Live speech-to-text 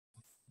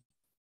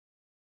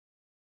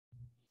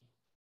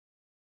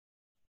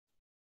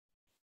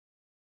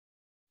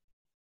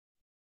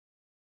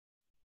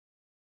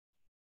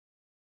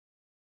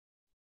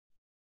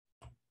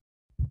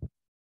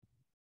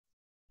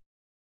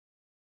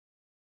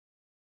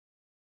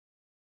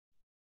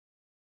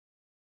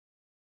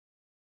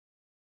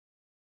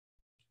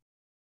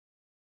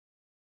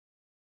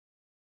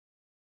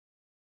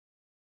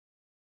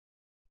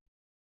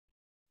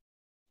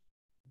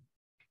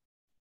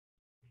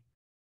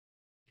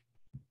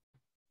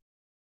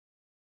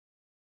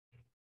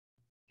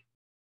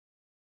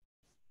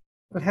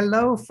Well,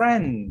 hello,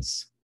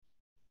 friends.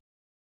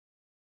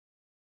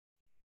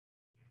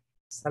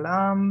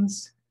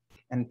 Salams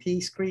and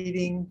peace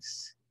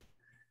greetings.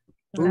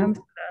 Salam,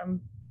 Ooh,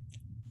 salam.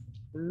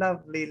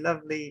 lovely,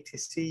 lovely to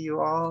see you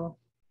all,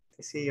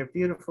 to see your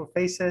beautiful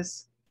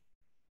faces.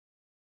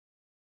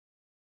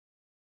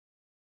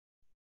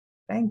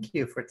 Thank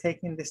you for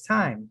taking this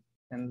time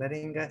and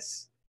letting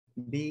us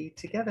be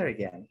together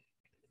again.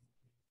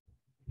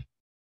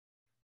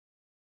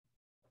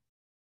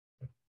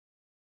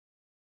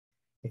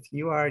 If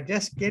you are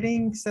just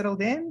getting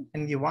settled in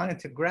and you wanted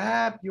to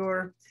grab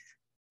your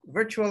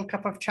virtual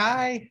cup of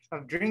chai,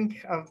 of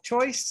drink of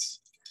choice,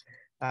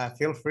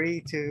 feel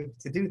free to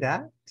do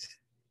that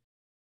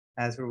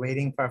as we're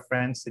waiting for our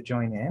friends to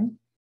join in.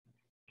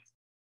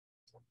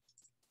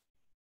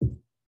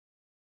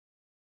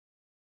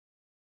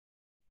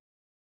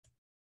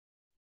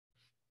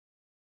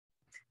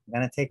 I'm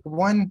going to take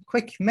one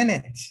quick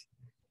minute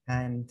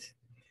and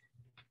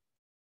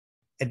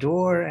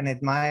adore and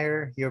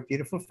admire your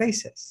beautiful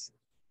faces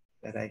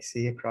that I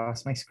see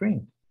across my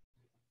screen.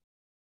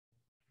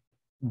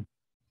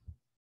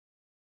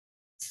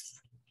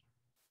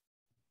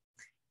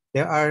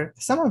 There are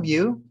some of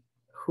you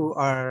who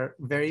are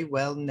very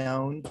well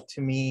known to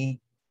me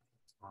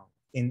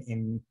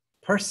in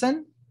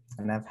person,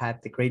 and I've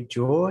had the great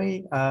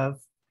joy of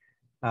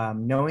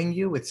knowing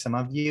you, with some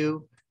of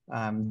you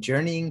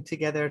journeying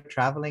together,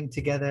 traveling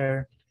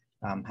together,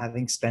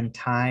 having spent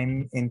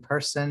time in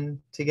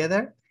person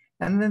together.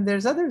 And then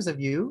there's others of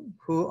you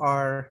who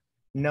are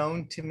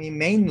known to me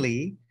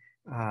mainly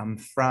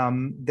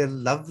from the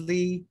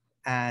lovely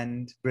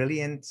and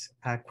brilliant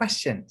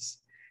questions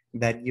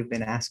that you've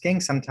been asking,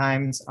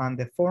 sometimes on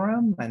the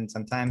forum and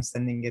sometimes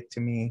sending it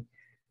to me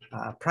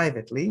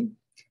privately.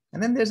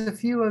 And then there's a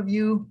few of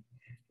you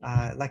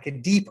like a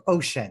deep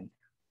ocean,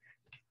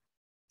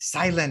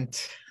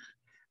 silent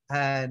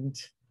and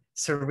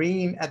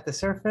serene at the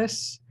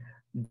surface,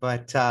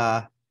 but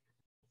I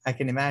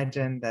can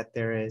imagine that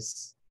there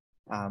is,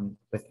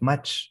 with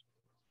much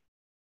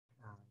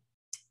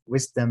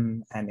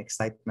wisdom and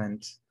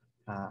excitement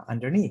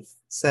underneath.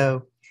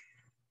 So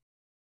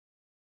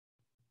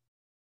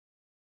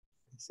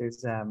this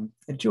is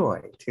a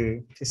joy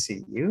to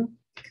see you.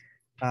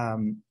 I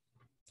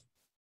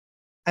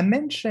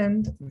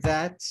mentioned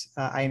that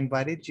I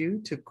invited you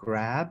to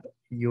grab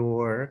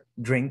your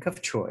drink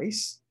of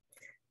choice,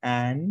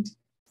 and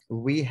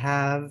we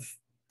have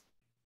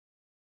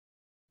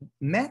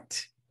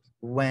met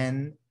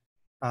when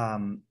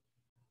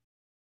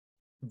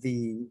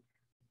the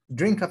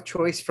drink of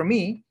choice for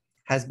me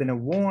has been a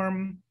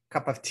warm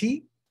cup of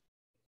tea.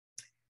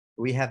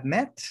 We have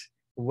met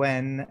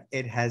when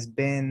it has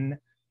been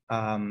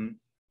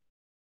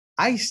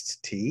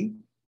iced tea.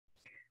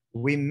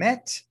 We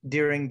met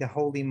during the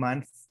holy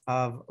month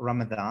of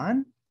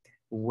Ramadan,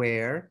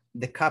 where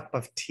the cup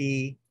of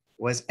tea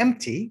was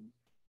empty.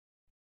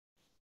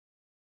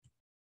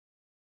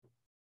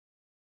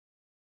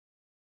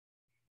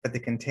 But the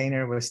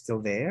container was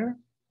still there.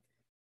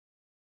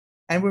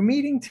 And we're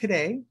meeting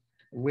today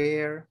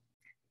where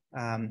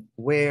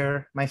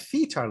my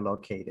feet are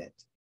located,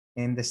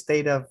 in the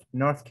state of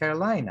North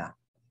Carolina.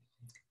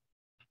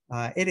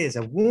 It is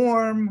a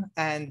warm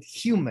and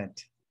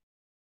humid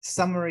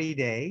summery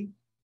day,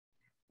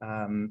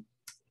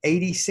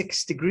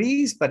 86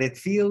 degrees, but it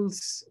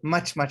feels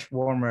much, much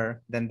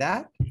warmer than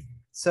that.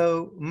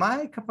 So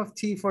my cup of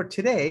tea for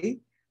today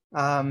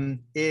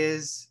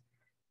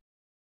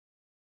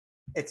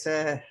it's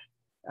a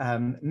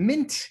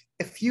mint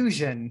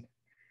effusion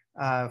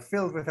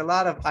filled with a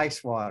lot of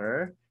ice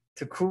water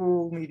to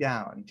cool me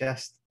down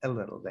just a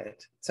little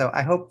bit. So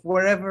I hope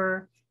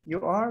wherever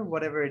you are,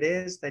 whatever it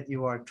is that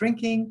you are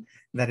drinking,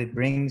 that it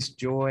brings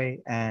joy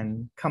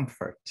and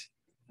comfort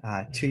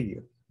to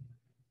you.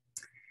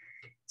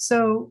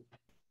 So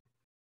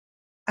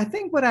I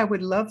think what I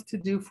would love to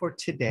do for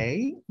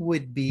today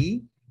would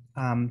be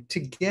to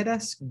get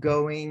us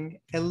going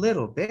a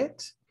little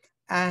bit.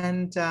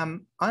 And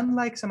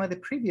unlike some of the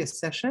previous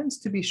sessions,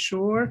 to be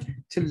sure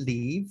to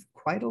leave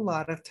quite a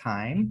lot of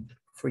time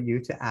for you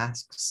to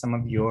ask some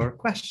of your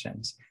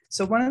questions.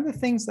 So one of the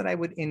things that I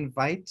would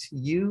invite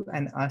you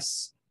and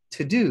us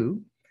to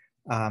do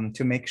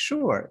to make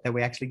sure that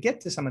we actually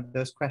get to some of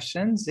those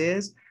questions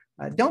is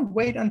don't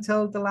wait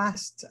until the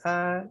last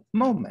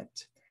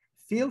moment.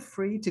 Feel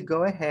free to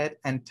go ahead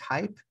and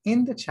type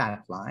in the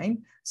chat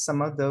line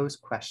some of those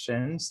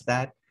questions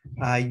that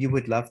you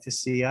would love to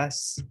see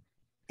us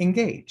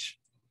engage.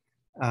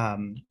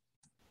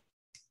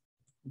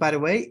 By the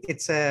way,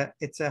 it's a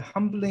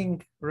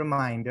humbling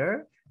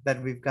reminder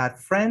that we've got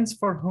friends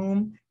for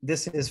whom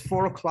this is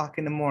 4 o'clock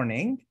in the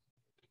morning.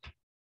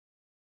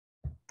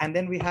 And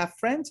then we have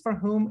friends for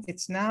whom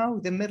it's now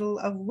the middle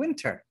of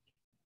winter,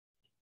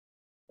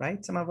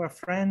 right? Some of our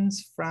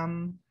friends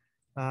from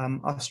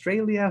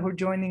Australia who are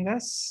joining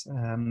us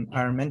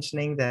are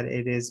mentioning that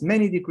it is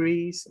many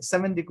degrees,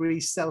 7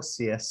 degrees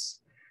Celsius,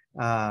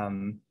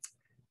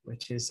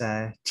 which is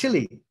a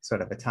chilly sort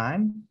of a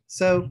time.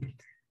 So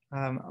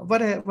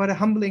What a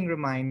humbling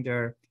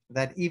reminder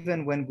that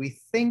even when we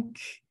think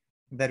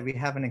that we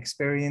have an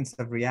experience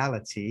of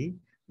reality,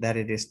 that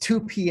it is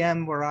 2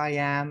 p.m. where I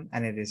am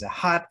and it is a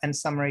hot and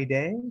summery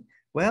day,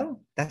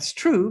 well, that's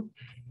true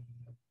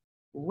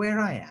where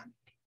I am.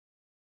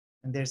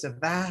 And there's a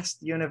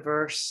vast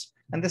universe,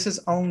 and this is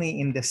only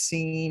in the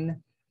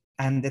seen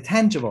and the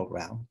tangible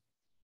realm.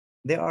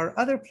 There are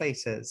other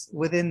places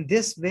within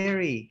this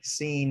very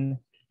seen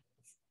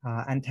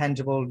and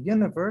tangible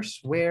universe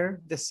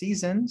where the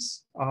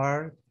seasons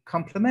are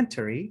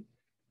complementary,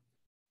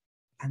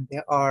 and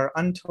there are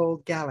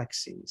untold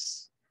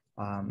galaxies.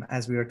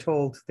 As we are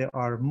told, there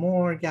are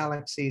more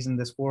galaxies in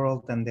this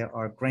world than there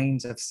are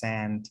grains of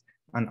sand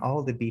on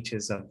all the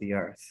beaches of the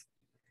earth.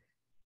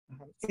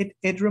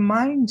 It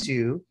reminds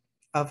you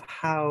of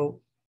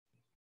how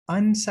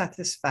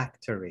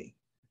unsatisfactory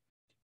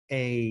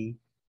a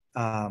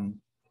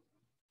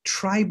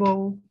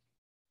tribal,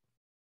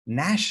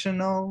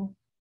 national,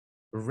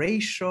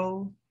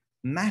 racial,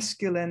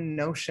 masculine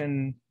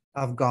notion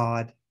of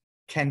God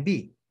can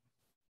be.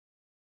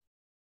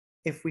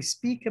 If we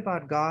speak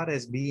about God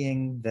as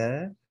being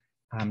the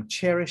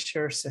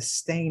cherisher,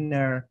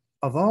 sustainer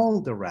of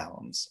all the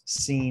realms,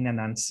 seen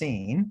and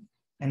unseen,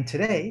 and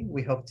today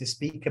we hope to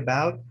speak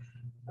about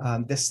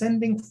the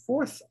sending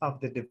forth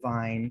of the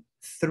divine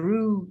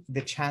through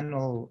the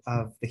channel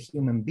of the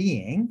human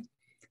being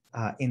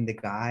in the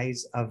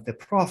guise of the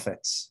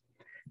prophets.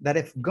 That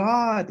if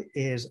God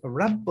is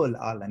Rabbul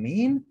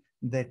Alameen,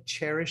 the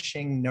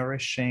cherishing,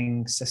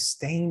 nourishing,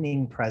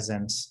 sustaining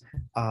presence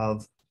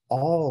of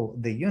all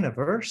the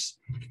universe,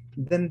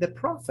 then the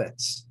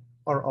prophets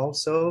are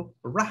also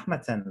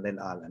Rahmatan lil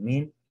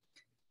Alameen,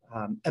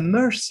 a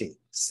mercy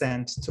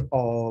sent to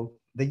all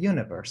the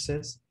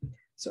universes.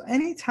 So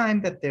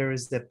anytime that there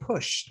is a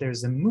push,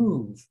 there's a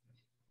move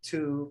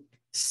to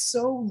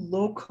so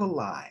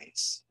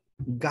localize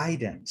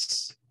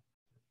guidance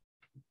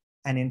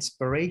and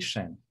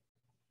inspiration,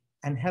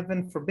 and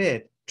heaven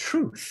forbid,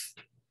 truth,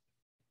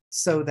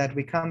 so that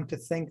we come to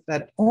think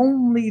that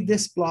only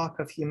this block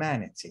of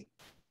humanity,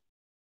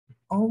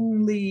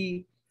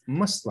 only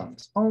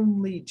Muslims,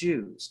 only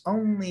Jews,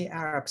 only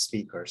Arab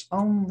speakers,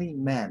 only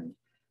men,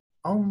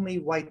 only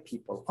white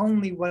people,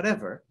 only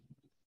whatever,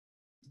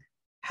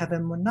 have a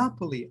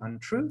monopoly on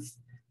truth,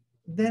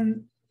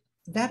 then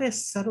that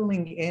is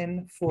settling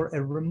in for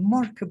a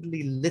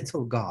remarkably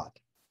little God.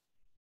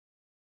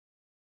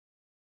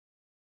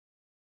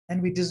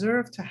 And we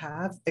deserve to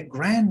have a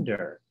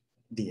grander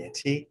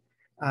deity.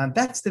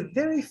 That's the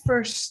very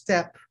first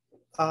step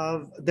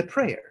of the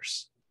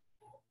prayers,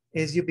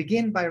 is you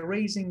begin by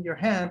raising your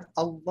hand,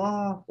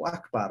 Allahu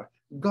Akbar.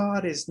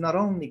 God is not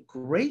only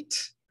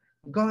great,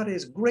 God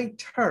is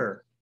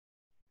greater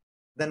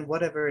than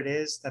whatever it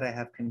is that I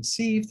have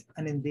conceived,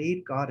 and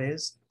indeed God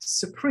is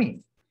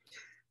supreme.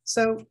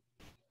 So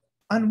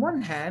on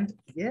one hand,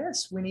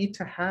 yes, we need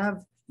to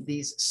have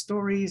these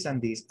stories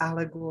and these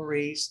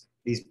allegories,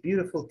 these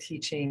beautiful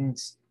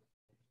teachings,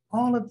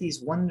 all of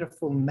these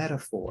wonderful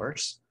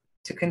metaphors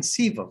to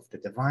conceive of the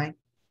divine.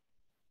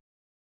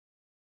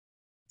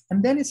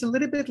 And then it's a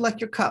little bit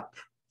like your cup.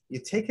 You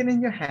take it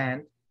in your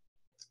hand,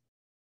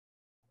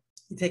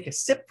 you take a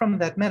sip from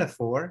that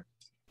metaphor,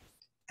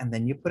 and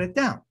then you put it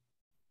down.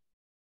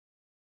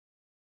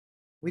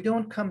 We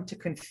don't come to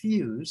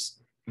confuse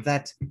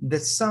that the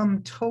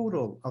sum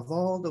total of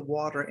all the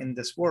water in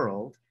this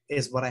world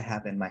is what I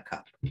have in my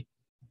cup.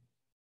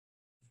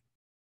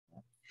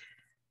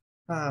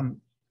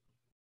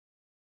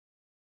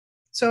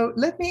 So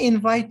let me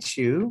invite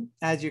you,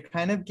 as you're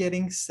kind of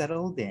getting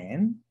settled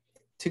in,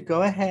 to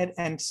go ahead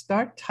and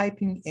start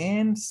typing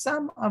in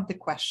some of the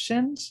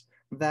questions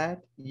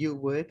that you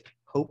would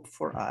hope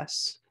for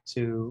us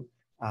to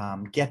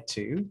get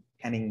to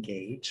and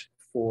engage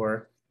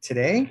for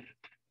today.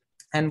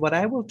 And what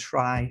I will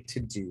try to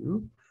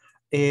do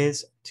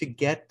is to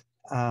get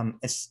a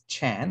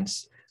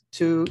chance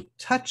to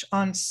touch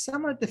on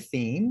some of the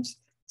themes,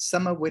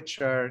 some of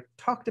which are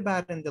talked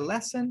about in the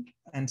lesson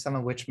and some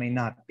of which may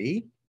not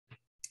be.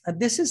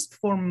 This is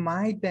for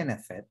my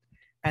benefit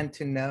and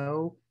to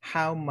know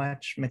how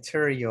much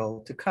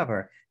material to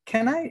cover.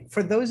 Can I,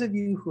 for those of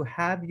you who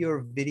have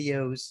your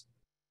videos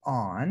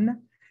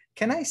on,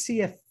 can I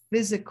see a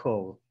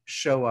physical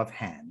show of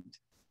hand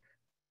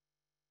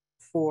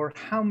for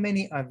how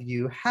many of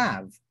you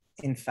have,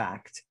 in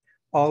fact,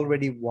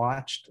 already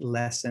watched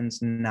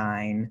lessons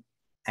 9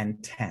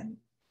 and 10?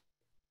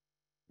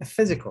 A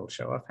physical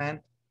show of hand.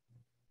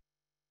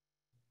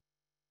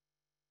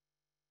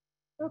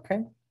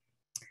 Okay,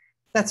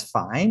 that's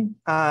fine.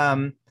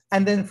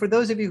 And then for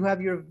those of you who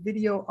have your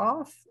video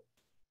off,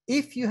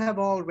 if you have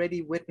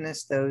already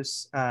witnessed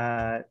those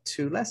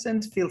 2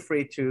 lessons, feel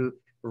free to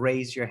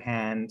raise your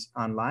hand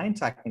online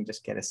so I can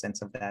just get a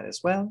sense of that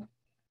as well.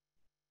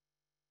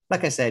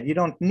 Like I said, you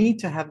don't need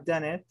to have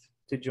done it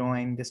to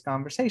join this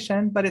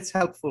conversation, but it's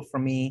helpful for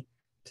me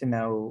to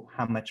know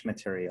how much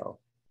material.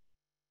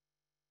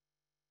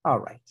 All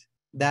right,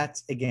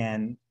 that's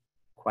again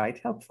quite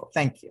helpful.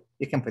 Thank you.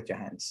 You can put your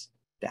hands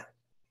down.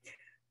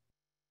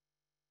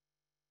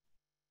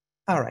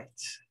 All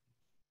right.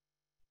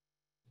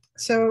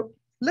 So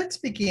let's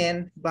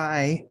begin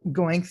by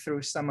going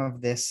through some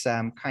of this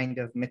kind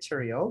of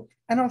material.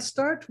 And I'll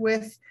start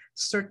with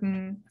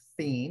certain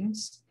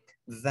themes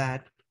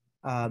that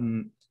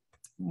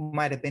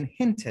might have been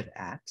hinted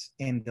at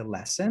in the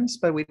lessons,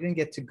 but we didn't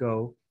get to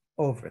go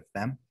over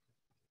them.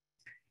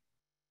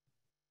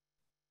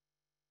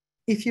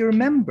 If you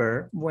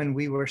remember, when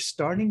we were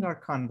starting our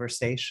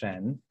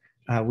conversation,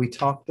 we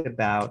talked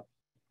about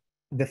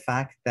the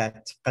fact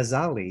that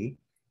Ghazali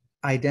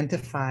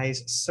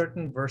identifies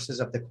certain verses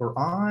of the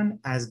Quran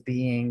as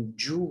being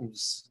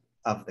jewels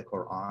of the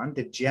Quran,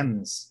 the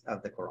gems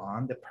of the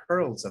Quran, the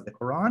pearls of the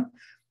Quran.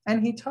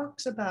 And he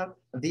talks about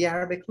the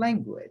Arabic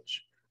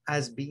language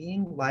as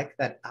being like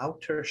that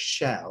outer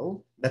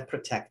shell that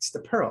protects the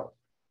pearl.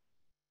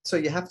 So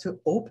you have to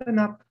open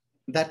up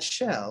that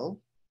shell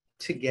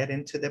to get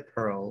into the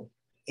pearl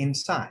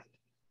inside.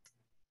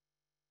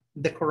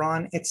 The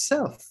Quran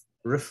itself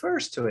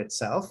refers to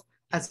itself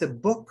as a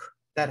book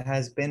that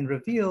has been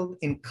revealed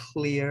in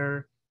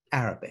clear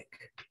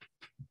Arabic.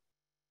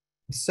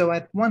 So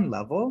at one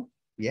level,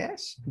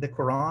 yes, the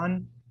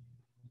Quran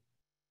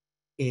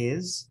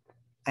is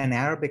an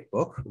Arabic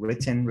book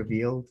written,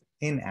 revealed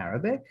in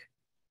Arabic.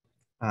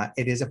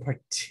 It is a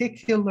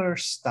particular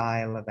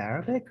style of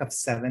Arabic, of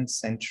 7th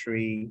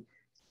century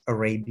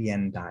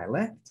Arabian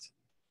dialect.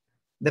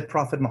 The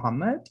Prophet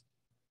Muhammad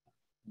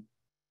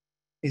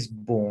is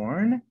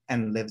born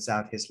and lives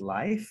out his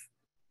life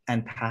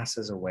and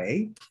passes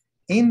away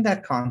in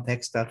that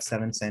context of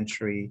 7th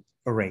century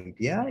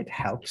Arabia. It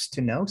helps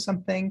to know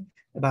something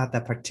about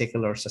that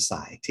particular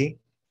society.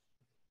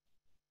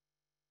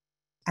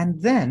 And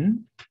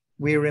then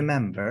we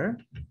remember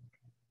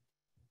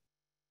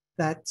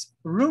that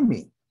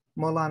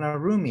Maulana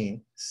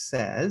Rumi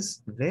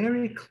says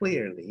very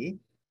clearly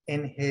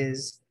in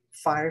his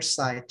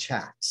fireside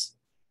chats,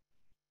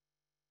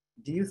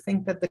 do you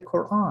think that the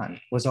Quran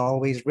was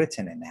always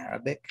written in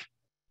Arabic?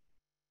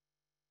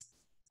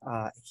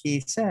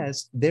 He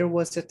says there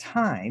was a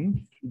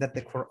time that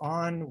the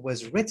Quran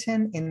was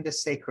written in the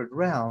sacred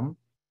realm,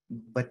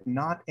 but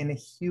not in a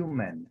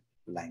human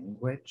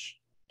language.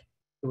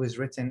 It was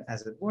written,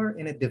 as it were,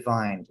 in a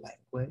divine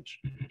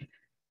language.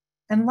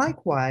 And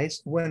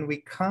likewise, when we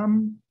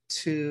come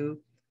to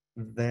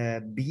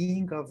the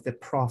being of the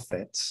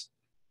prophets,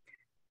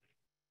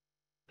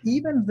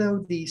 even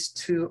though these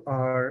two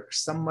are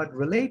somewhat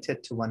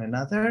related to one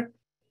another,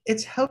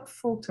 it's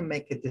helpful to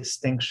make a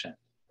distinction.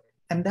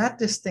 And that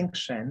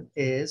distinction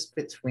is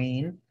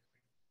between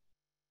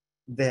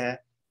the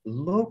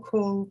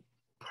local,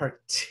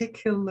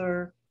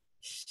 particular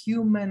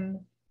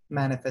human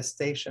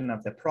manifestation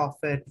of the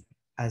prophet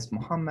as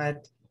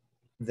Muhammad,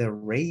 the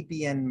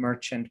Arabian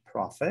merchant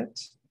prophet,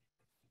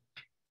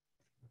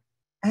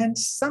 and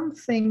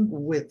something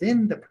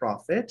within the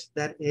prophet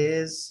that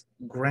is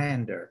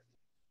grander,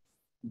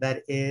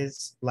 that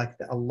is like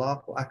the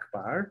Allahu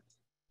Akbar,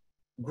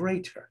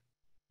 greater,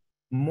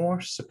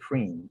 more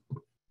supreme,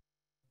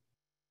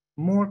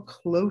 more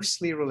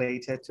closely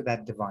related to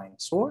that divine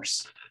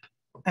source.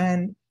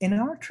 And in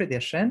our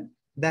tradition,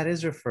 that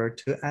is referred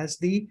to as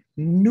the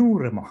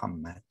Nur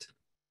Muhammad,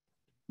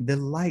 the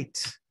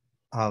light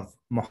of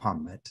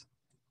Muhammad,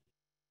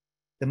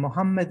 the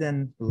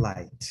Muhammadan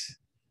light.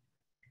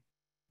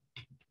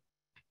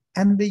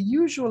 And the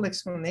usual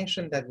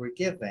explanation that we're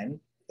given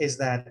is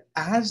that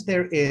as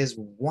there is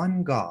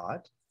one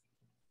God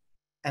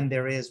and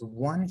there is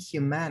one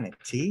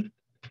humanity,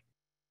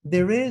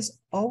 there is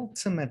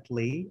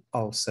ultimately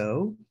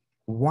also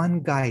one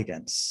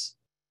guidance,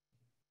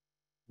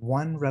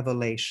 one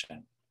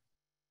revelation,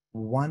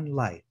 one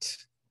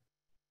light.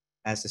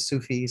 As the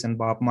Sufis and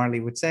Bob Marley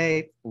would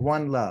say,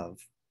 one love.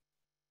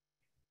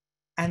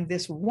 And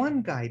this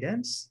one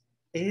guidance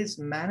is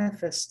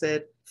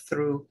manifested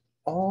through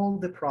all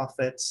the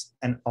prophets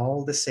and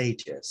all the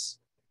sages.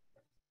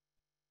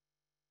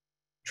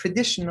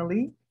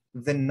 Traditionally,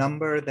 the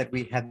number that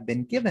we have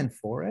been given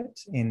for it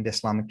in the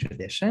Islamic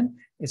tradition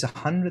is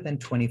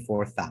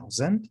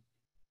 124,000,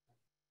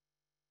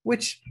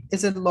 which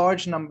is a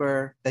large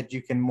number that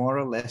you can more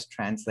or less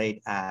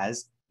translate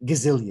as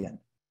gazillion,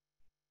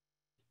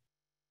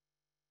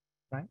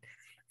 right?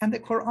 And the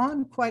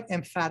Quran quite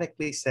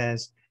emphatically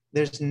says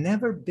there's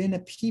never been a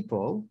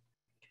people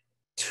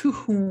to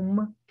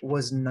whom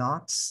was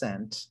not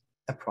sent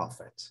a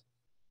prophet.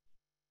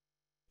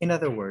 In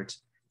other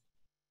words,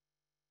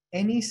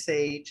 any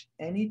sage,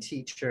 any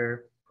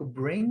teacher who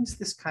brings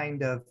this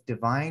kind of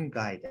divine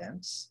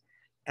guidance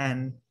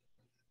and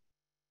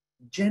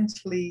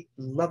gently,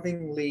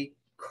 lovingly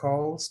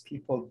calls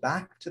people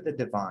back to the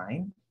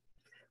divine,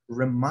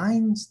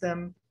 reminds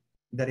them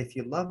that if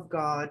you love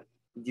God,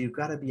 you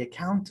got to be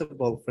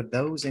accountable for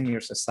those in your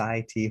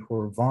society who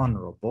are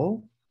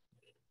vulnerable,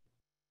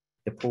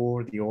 the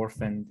poor, the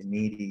orphan, the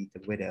needy,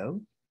 the widow,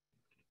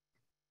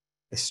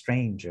 the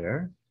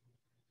stranger.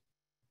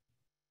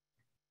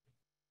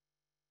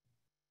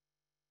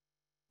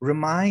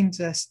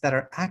 Reminds us that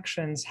our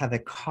actions have a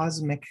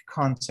cosmic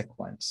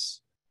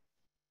consequence,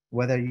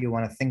 whether you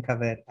want to think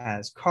of it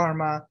as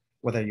karma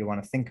whether you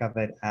want to think of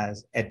it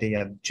as a day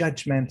of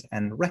judgment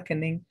and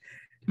reckoning.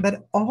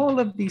 But all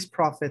of these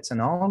prophets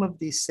and all of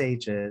these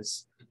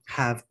sages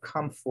have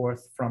come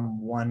forth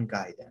from one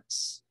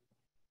guidance.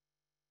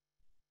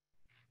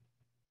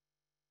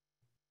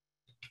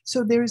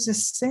 So there is a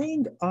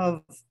saying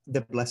of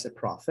the Blessed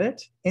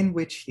Prophet in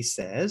which he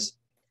says,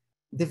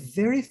 the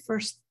very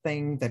first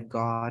thing that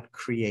God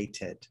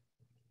created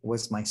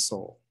was my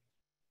soul.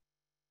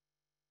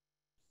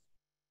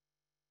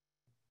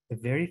 The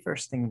very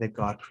first thing that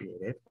God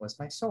created was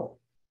my soul.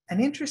 And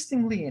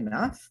interestingly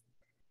enough,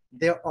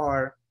 there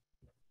are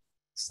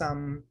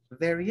some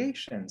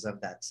variations of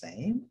that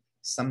saying.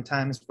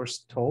 Sometimes we're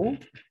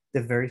told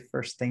the very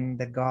first thing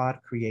that God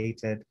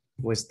created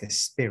was the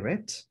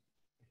spirit.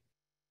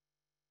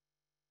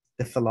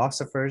 The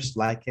philosophers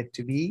like it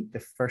to be the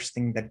first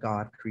thing that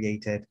God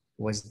created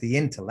was the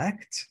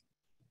intellect.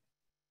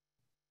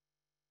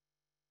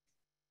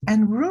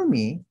 And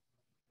Rumi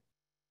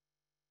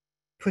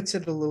puts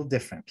it a little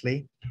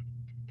differently.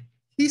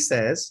 He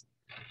says,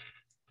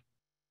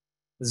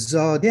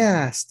 زاده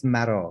است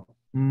مرا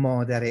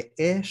مادر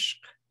عشق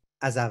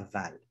از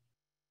اول.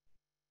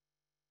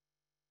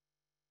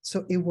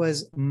 So it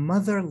was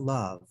mother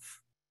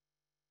love.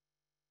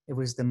 It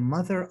was the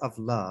mother of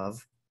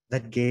love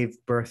that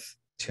gave birth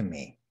to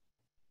me.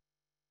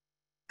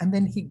 And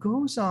then he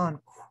goes on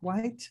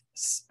quite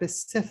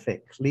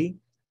specifically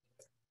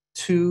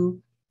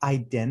to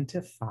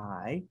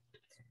identify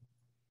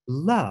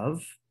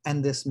love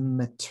and this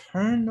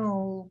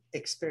maternal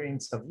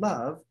experience of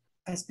love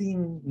as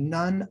being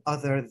none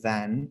other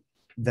than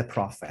the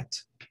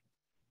prophet.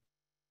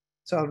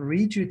 So I'll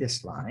read you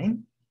this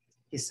line.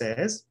 He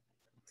says,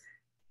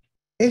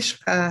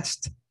 عشق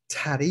است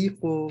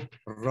طریق و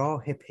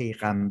راه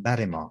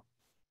پیغمبر ما.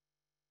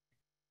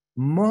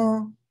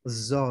 ما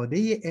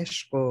زاده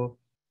عشق و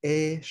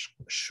عشق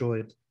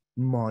شد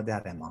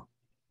مادر ما.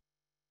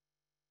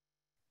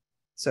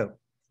 So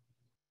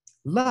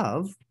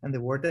love, and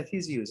the word that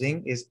he's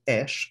using is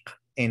ishq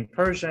in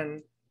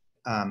Persian,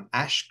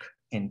 ashq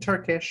in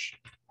Turkish,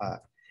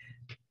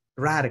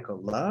 radical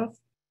love.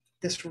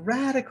 This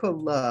radical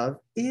love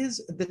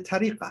is the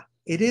tariqah.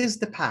 It is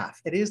the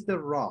path. It is the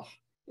rah.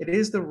 It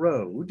is the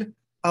road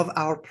of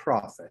our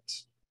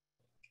prophet.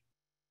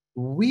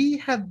 We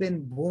have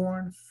been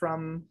born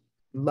from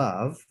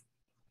love,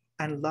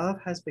 and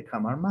love has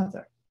become our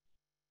mother.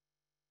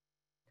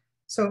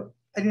 So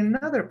in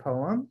another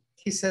poem,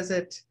 he says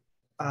it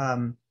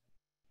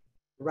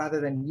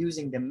rather than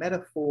using the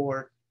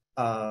metaphor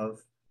of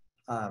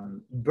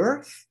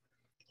birth,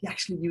 he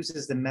actually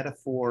uses the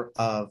metaphor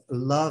of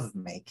love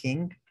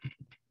making.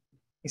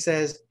 He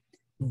says,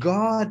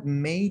 God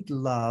made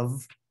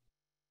love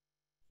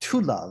to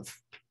love,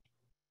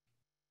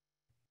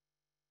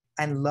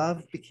 and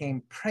love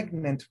became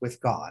pregnant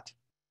with God.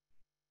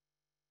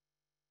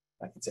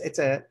 It's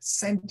a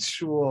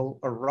sensual,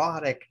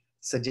 erotic,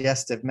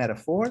 suggestive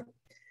metaphor.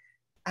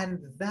 And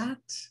that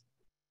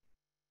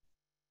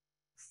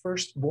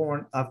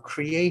firstborn of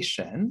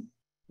creation,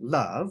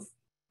 love,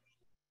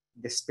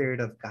 the spirit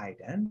of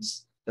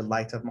guidance, the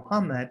light of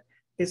Muhammad,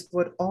 is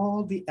what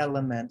all the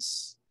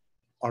elements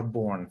are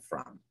born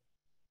from.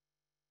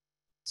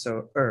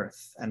 So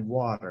earth and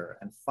water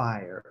and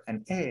fire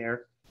and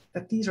air,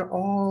 that these are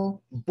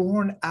all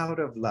born out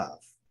of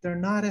love. They're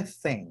not a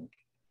thing.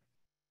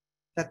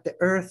 That the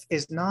earth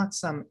is not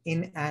some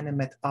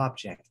inanimate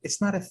object. It's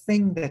not a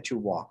thing that you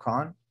walk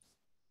on.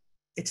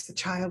 It's the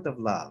child of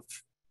love.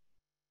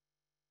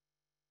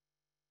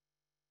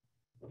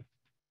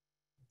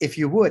 If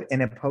you would,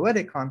 in a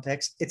poetic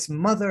context, its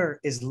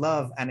mother is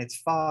love and its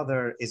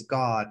father is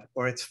God,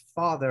 or its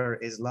father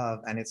is love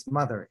and its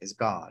mother is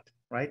God,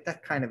 right?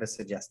 That kind of a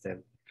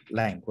suggestive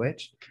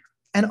language.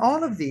 And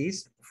all of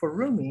these, for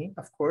Rumi,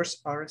 of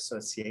course, are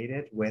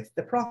associated with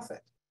the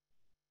prophet.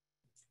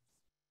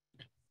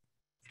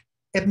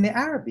 Ibn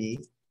Arabi,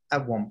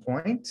 at one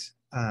point,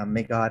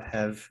 may God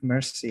have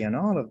mercy on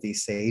all of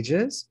these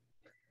sages,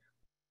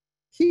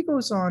 he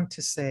goes on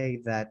to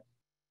say that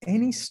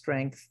any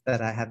strength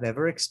that I have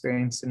ever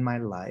experienced in my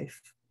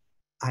life,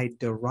 I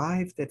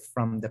derived it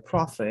from the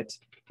prophet,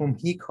 whom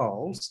he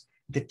calls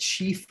the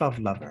chief of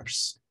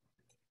lovers,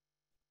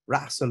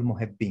 Rasul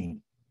Muhibbin.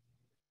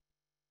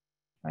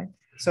 Right?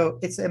 So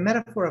it's a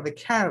metaphor of a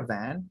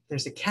caravan.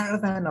 There's a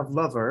caravan of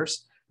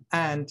lovers,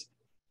 and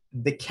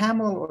the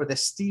camel or the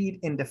steed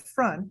in the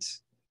front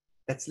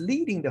that's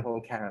leading the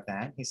whole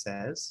caravan, he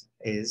says,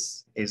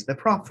 is the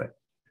prophet.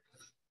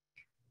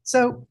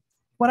 So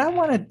what I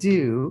want to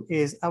do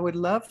is I would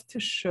love to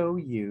show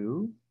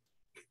you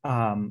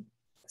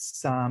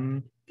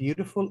some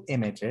beautiful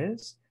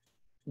images.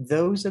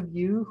 Those of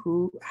you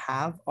who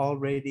have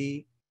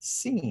already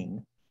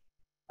seen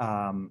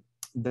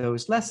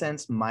those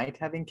lessons might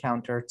have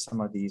encountered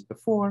some of these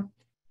before.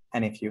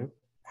 And if you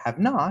have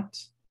not,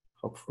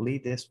 hopefully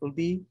this will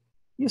be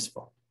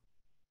useful.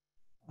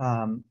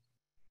 Make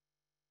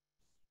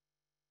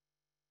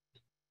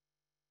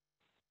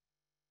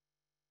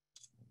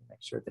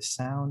sure the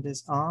sound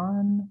is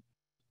on.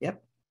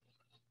 Yep.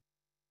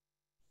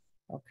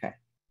 Okay.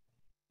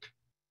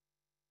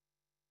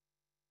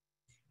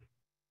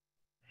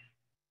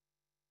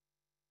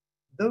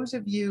 those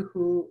of you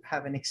who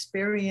have an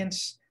experience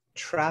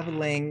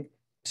traveling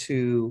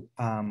to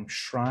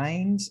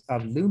shrines of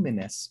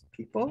luminous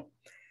people,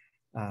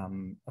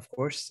 of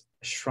course,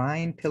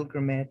 shrine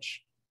pilgrimage,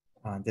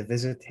 the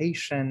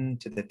visitation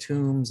to the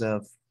tombs of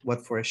what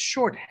for a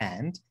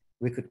shorthand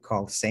we could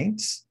call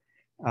saints,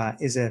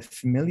 is a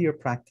familiar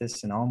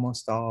practice in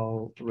almost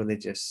all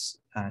religious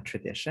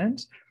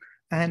traditions.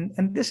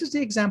 And this is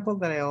the example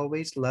that I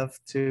always love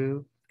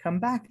to come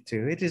back to.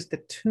 It is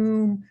the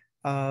tomb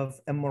of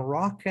a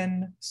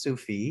Moroccan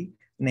Sufi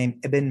named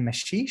Ibn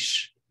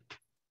Mashish.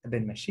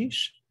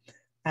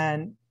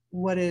 And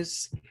what is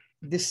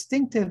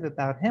distinctive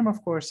about him,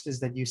 of course, is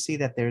that you see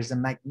that there's a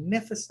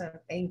magnificent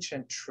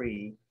ancient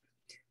tree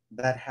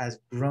that has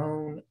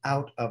grown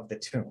out of the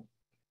tomb.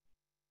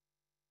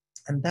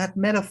 And that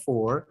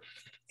metaphor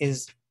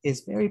is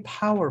very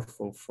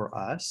powerful for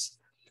us,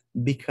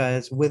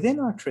 because within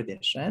our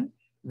tradition,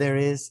 there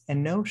is a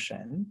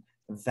notion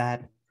that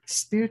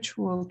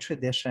spiritual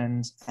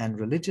traditions and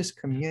religious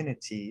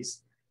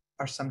communities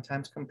are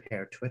sometimes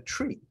compared to a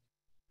tree.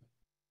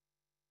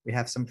 We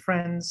have some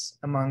friends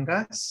among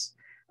us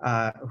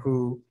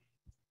who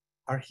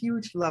are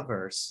huge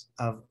lovers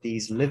of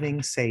these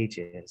living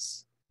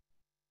sages,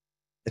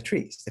 the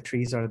trees. The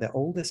trees are the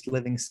oldest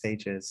living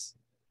sages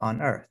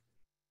on earth.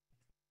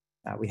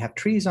 We have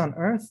trees on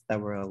earth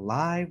that were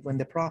alive when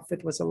the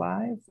prophet was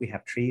alive. We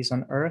have trees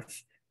on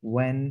earth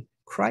when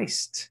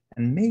Christ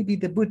and maybe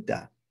the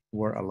Buddha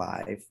were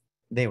alive.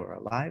 They were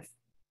alive.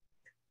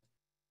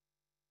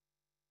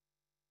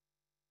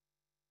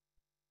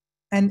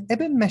 And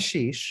Ibn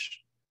Mashish,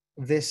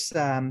 this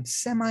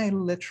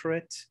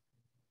semi-literate,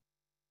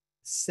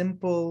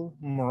 simple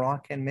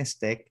Moroccan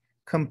mystic,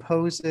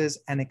 composes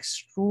an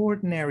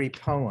extraordinary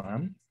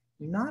poem,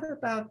 not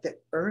about the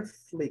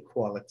earthly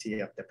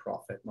quality of the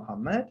Prophet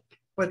Muhammad,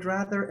 but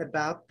rather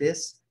about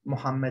this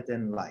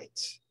Muhammadan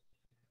light,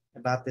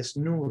 about this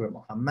Nur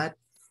Muhammad.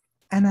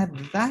 And at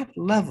that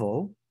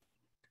level,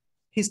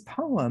 his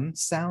poem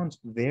sounds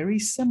very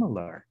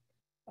similar.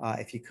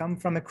 If you come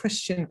from a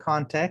Christian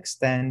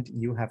context, then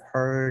you have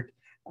heard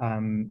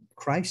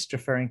Christ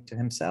referring to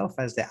himself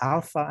as the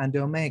Alpha and the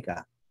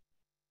Omega,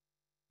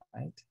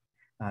 right?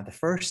 The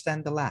first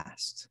and the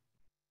last.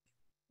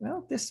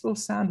 Well, this will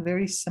sound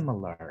very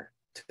similar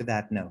to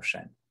that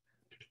notion.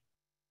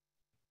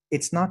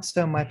 It's not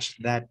so much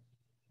that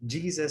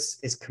Jesus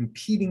is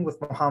competing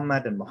with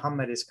Muhammad and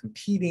Muhammad is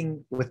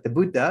competing with the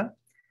Buddha.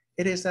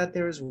 It is that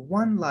there is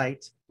one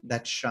light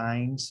that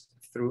shines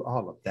through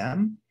all of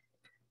them.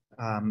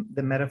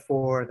 The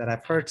metaphor that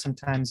I've heard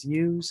sometimes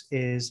used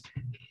is,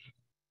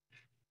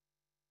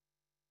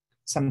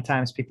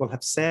 sometimes people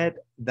have said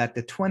that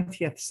the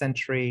 20th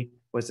century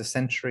was a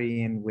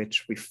century in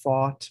which we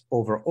fought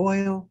over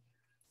oil.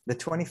 The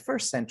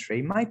 21st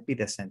century might be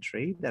the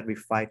century that we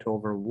fight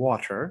over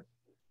water,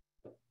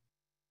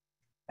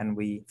 and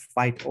we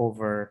fight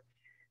over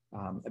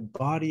a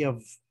body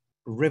of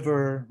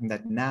river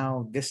that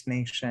now this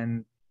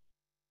nation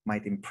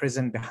might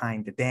imprison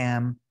behind the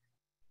dam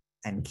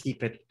and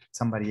keep it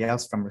somebody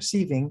else from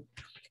receiving.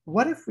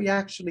 What if we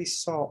actually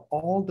saw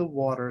all the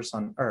waters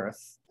on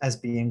earth as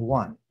being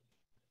one?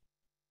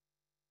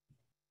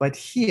 But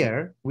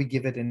here we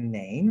give it a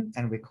name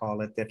and we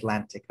call it the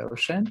Atlantic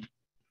Ocean.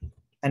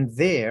 And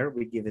there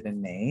we give it a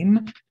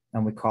name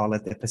and we call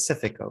it the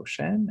Pacific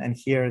Ocean. And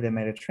here the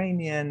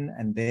Mediterranean,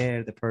 and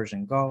there the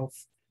Persian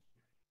Gulf.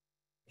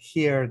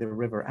 Here the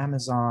river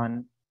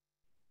Amazon,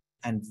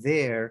 and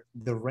there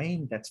the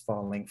rain that's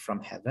falling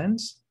from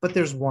heavens, but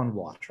there's one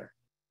water.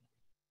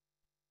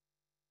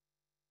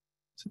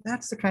 So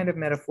that's the kind of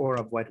metaphor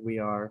of what we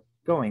are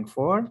going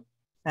for.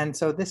 And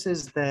so this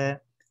is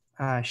the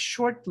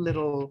short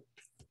little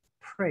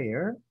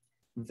prayer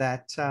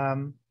that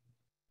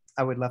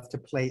I would love to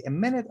play a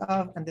minute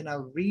of, and then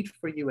I'll read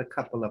for you a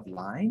couple of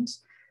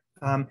lines.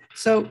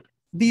 So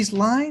these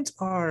lines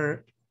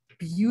are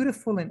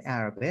beautiful in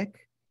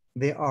Arabic.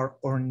 They are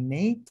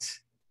ornate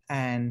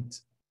and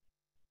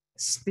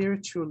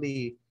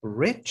spiritually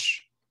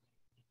rich.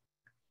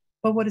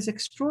 But what is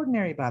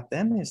extraordinary about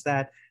them is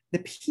that the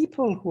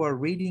people who are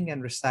reading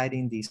and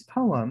reciting these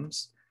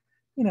poems,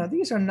 you know,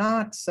 these are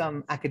not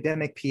some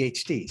academic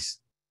PhDs.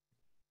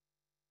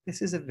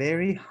 This is a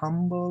very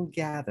humble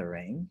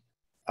gathering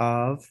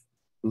of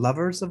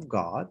lovers of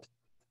God,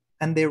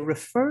 and they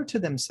refer to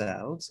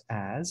themselves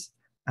as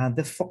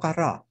the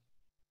fuqara,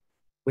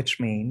 which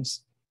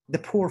means the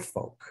poor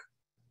folk.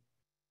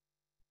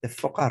 The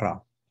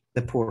fuqara,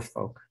 the poor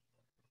folk.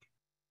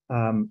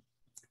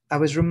 I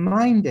was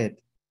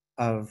reminded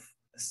of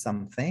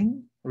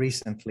something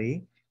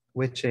recently,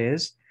 which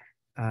is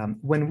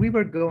when we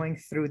were going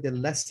through the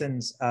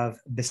lessons of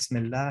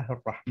Bismillah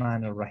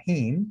ar-Rahman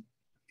ar-Rahim,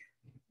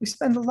 we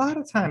spend a lot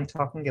of time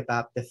talking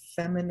about the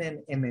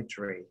feminine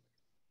imagery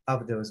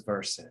of those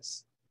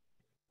verses.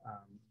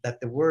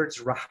 That the words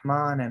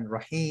Rahman and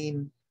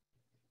Rahim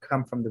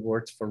come from the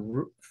words for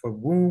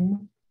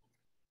womb,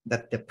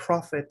 that the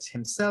Prophet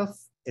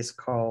himself is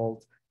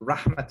called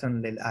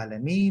Rahmatun lil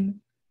Alameen,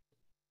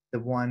 the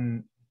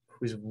one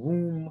whose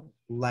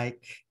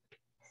womb-like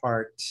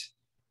heart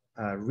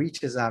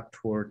reaches out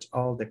towards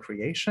all the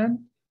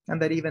creation,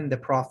 and that even the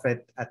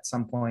prophet at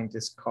some point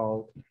is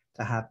called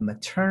to have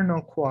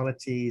maternal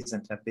qualities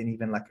and to have been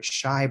even like a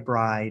shy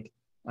bride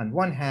on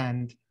one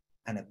hand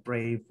and a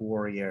brave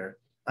warrior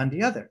on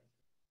the other.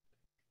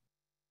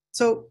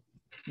 So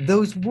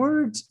those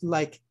words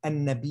like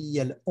an-nabi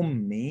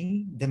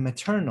al-ummi, the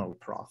maternal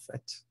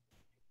prophet,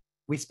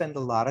 we spend a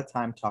lot of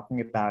time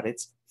talking about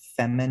its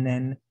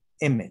feminine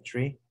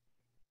imagery.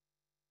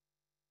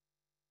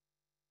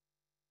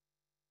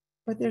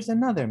 But there's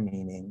another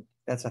meaning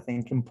that's, I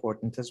think,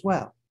 important as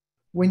well.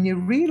 When you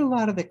read a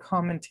lot of the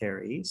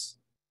commentaries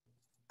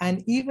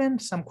and even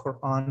some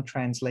Qur'an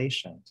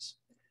translations,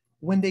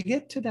 when they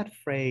get to that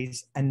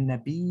phrase,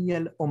 an-nabi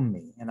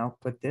al-ummi, and I'll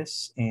put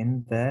this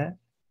in the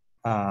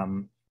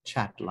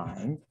chat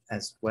line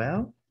as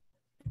well,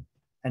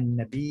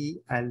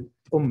 an-nabi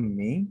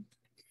al-ummi,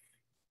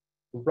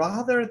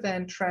 rather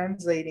than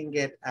translating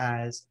it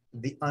as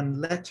the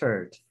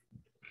unlettered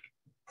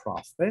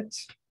prophet,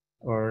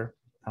 or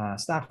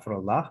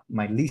astaghfirullah,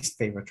 my least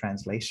favorite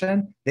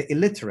translation, the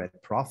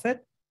illiterate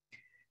prophet,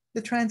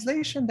 the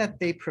translation that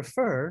they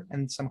prefer,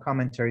 and some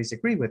commentaries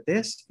agree with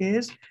this,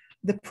 is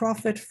the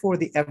prophet for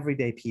the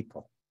everyday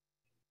people,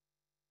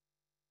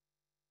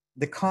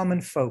 the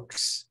common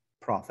folks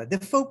prophet, the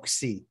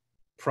folksy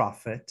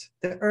prophet,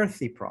 the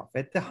earthy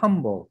prophet, the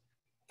humble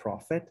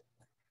prophet.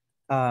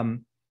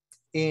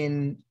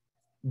 In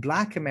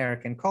Black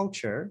American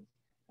culture,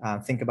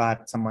 think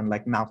about someone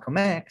like Malcolm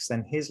X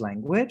and his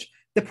language,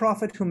 the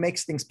prophet who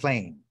makes things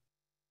plain.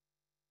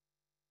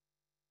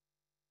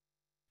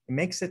 He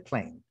makes it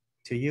plain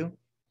to you.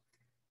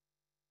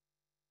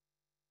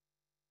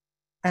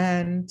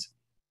 And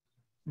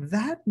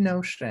that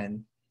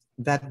notion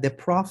that the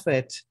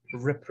prophet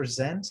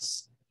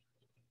represents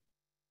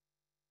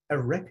a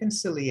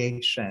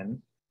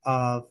reconciliation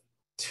of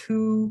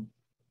two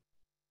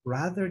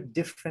rather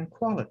different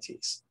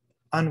qualities.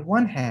 On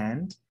one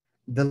hand,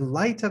 the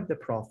light of the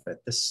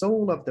prophet, the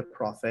soul of the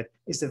prophet,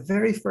 is the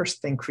very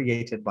first thing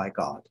created by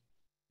God.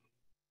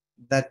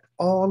 That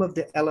all of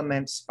the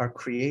elements are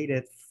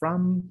created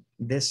from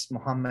this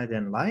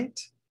Muhammadan light.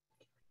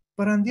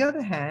 But on the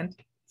other hand,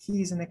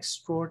 he's an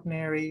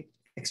extraordinarily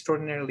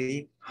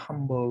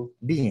humble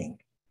being.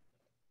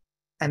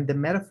 And the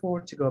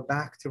metaphor, to go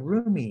back to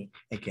Rumi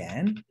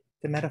again,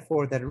 the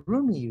metaphor that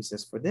Rumi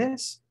uses for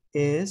this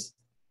is,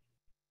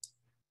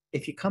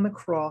 if you come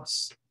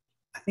across,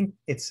 I think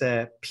it's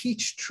a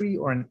peach tree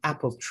or an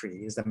apple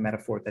tree is the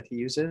metaphor that he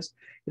uses.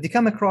 If you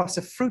come across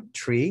a fruit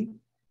tree,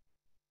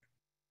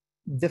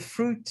 the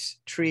fruit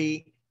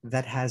tree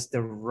that has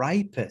the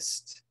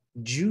ripest,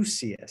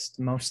 juiciest,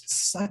 most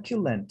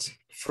succulent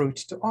fruit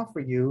to offer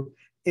you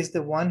is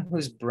the one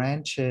whose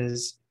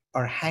branches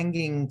are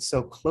hanging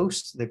so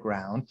close to the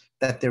ground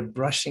that they're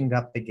brushing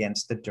up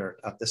against the dirt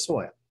of the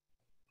soil.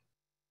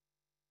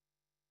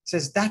 It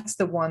says that's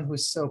the one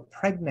who's so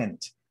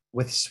pregnant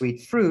with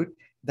sweet fruit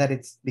that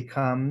it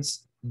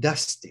becomes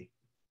dusty,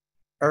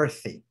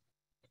 earthy.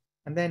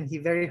 And then he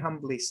very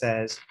humbly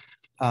says,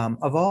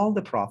 of all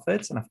the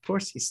prophets, and of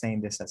course he's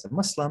saying this as a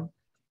Muslim,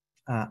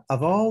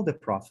 of all the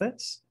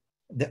prophets,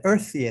 the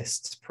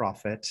earthiest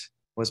prophet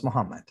was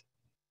Muhammad.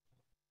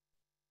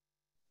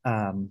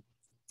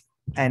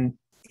 And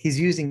he's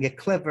using a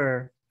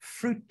clever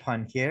fruit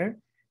pun here.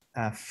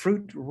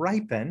 Fruit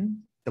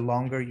ripen the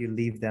longer you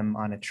leave them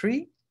on a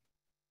tree.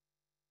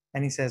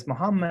 And he says,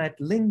 Muhammad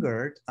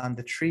lingered on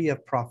the tree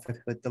of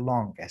prophethood the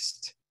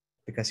longest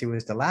because he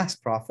was the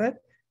last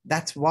prophet.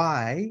 That's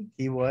why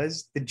he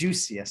was the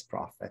juiciest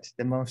prophet,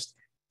 the most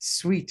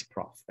sweet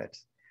prophet.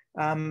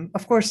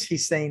 Of course,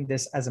 he's saying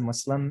this as a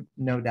Muslim.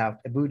 No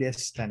doubt a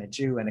Buddhist and a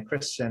Jew and a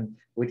Christian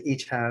would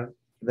each have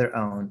their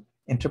own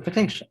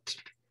interpretations.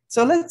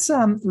 So let's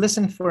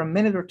listen for a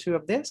minute or two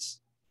of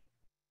this.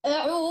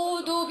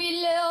 أعوذ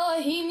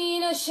بالله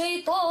من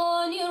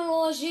الشيطان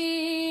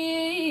الرجيم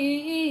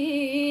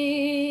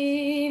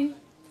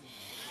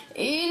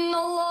إن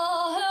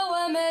الله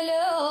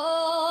وملائكته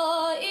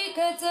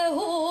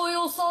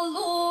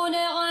يصلون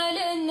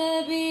على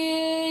النبي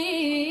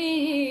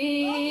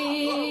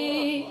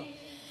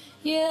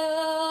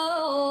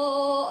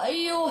يا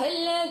أيها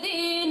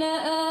الذين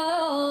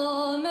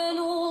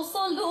آمنوا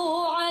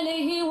صلوا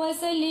عليه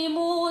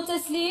وسلموا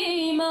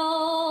تسليما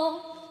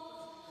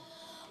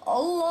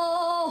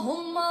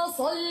اللهم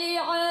صل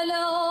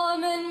على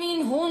من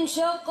منه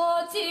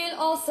انشقت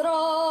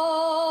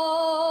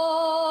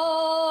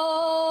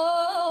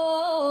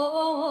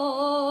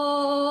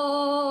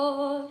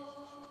الأسرار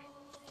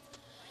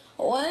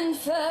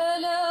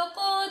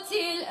وانفلقت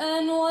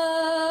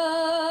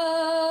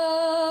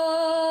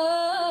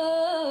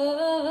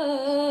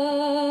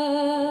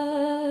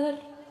الأنوار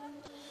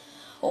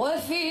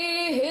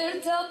وفيه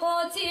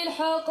التقت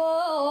الحقائق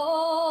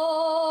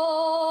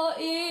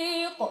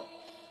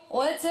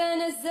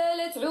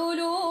وتنزلت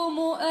علوم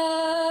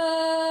آدم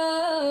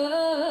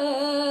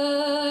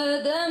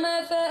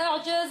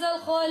فأعجز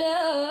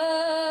الخلائق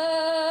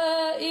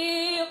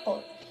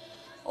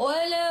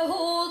وله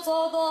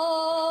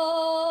تضاد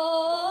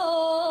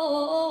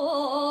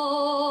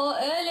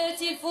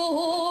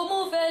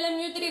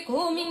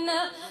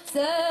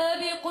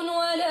سابق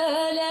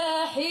ولا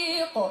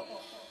لاحق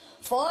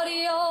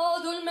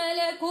فرياض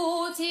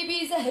الملكوت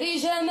بزهر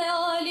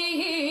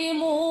جماله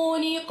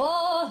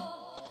مونقاه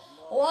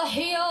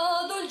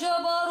وحياض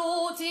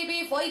الجبروت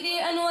بفيض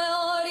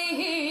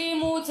أنواره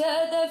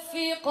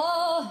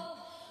متدفقاه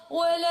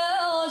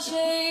ولا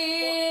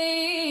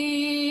شيء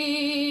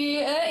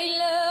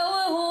إلا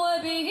وهو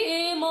به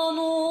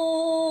منوط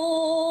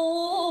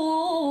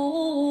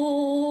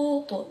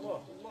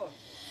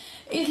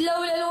إذ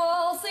لولا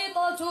الواسطة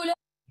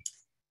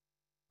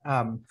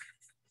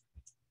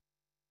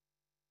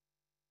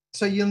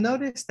So you'll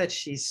notice that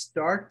she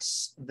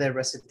starts the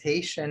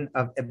recitation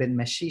of Ibn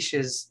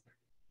Mashish's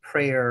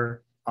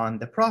prayer on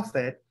the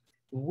Prophet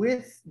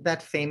with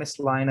that famous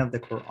line of the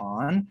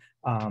Quran,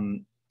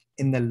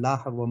 Inna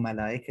Allah wa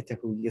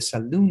malaikatahu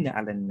yusalluna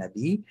ala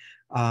nabi.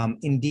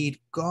 Indeed,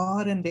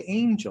 God and the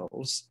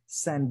angels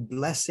send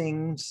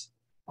blessings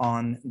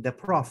on the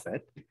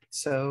Prophet.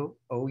 So,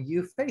 O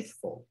you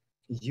faithful,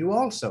 you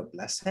also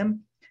bless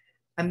him.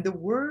 And the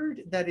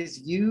word that is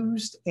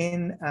used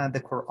in the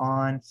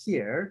Quran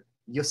here,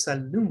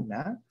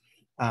 yusalluna,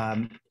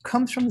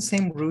 comes from the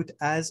same root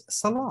as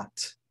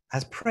salat,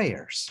 as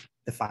prayers,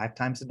 the 5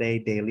 times a day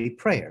daily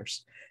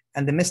prayers.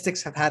 And the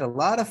mystics have had a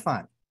lot of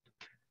fun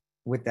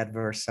with that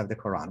verse of the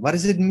Quran. What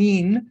does it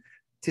mean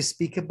to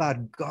speak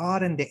about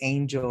God and the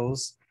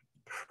angels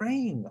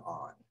praying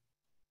on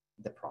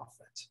the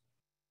Prophet,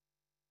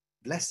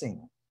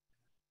 blessing,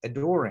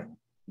 adoring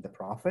the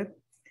Prophet?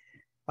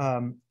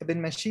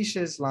 Ibn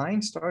Mashish's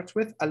line starts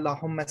with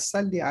Allahumma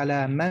salli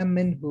ala ma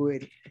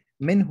minhu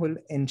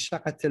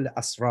inshaqat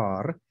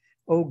al-asrar.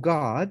 O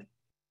God,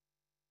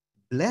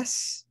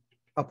 bless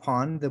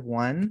upon the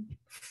one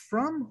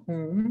from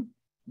whom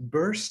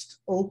burst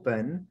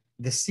open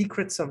the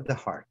secrets of the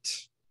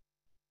heart.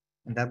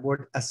 And that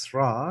word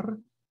asrar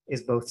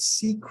is both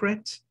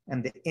secret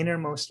and the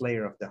innermost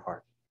layer of the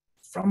heart.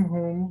 From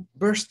whom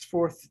burst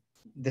forth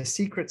the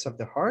secrets of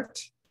the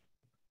heart,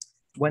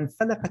 when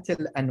falaqat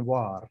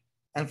al-anwar,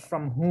 and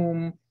from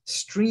whom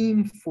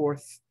stream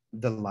forth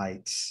the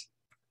lights,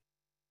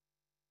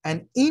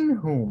 and in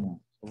whom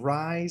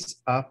rise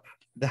up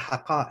the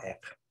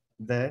haqa'iq,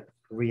 the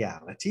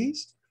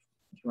realities.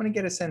 If you want to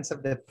get a sense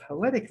of the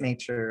poetic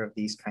nature of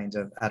these kinds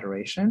of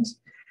adorations,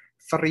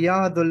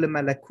 فَرْيَاضُ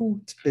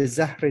الْمَلَكُوتِ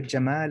بِزَهْرِ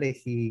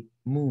جَمَالِهِ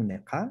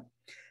مُونِقَةً,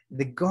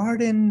 the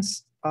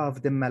gardens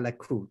of the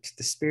malakut,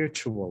 the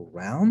spiritual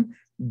realm,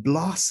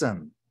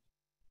 blossom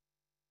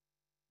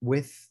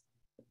with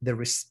the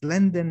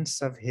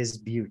resplendence of his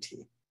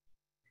beauty.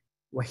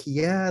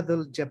 وَحِيَاضُ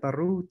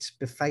الْجَبَرُوتِ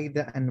بِفَيْضِ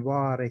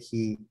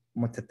أَنْوَارِهِ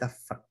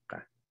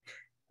مُتَدَفَّقَةً,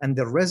 and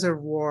the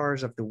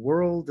reservoirs of the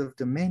world of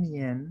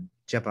dominion,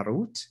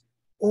 Jabarut,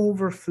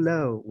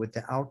 overflow with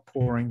the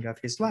outpouring of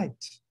his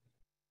light.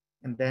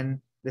 And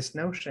then this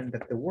notion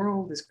that the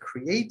world is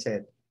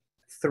created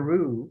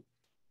through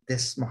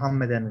this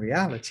Muhammadan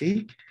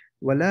reality,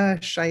 وَلَا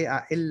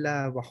شَيْءَ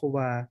إِلَّا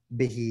وَهُوَ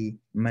بِهِ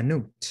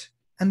مَنُوتٌ,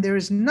 and there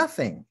is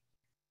nothing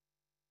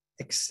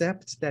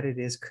except that it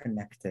is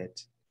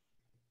connected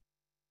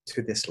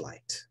to this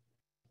light.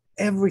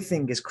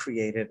 Everything is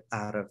created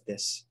out of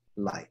this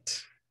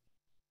light.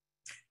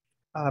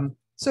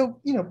 So,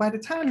 by the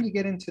time you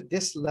get into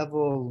this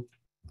level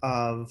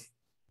of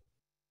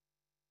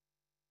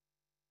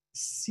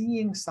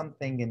seeing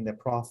something in the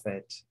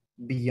Prophet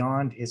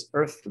beyond his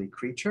earthly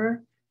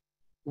creature,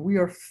 we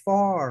are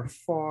far,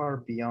 far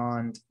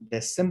beyond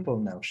the simple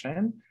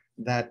notion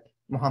that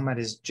Muhammad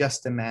is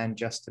just a man,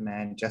 just a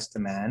man, just a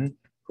man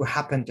who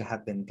happened to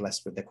have been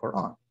blessed with the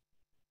Quran,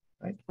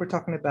 right? We're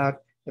talking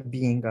about a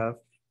being of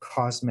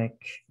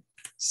cosmic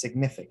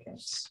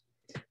significance.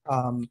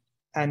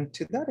 And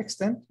to that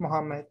extent,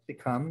 Muhammad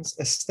becomes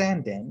a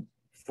stand-in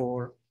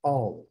for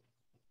all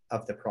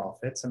of the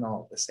prophets and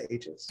all of the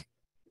sages.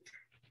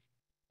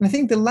 And I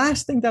think the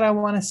last thing that I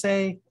want to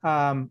say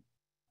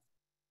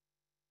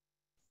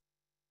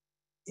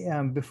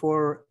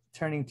before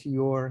turning to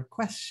your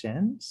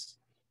questions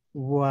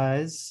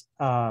was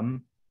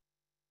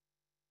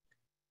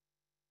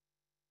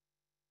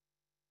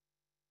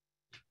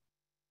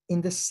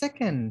in the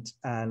second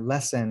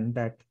lesson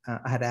that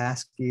I had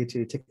asked you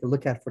to take a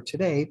look at for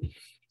today,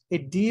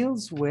 it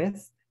deals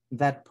with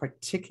that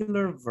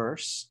particular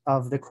verse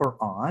of the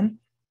Quran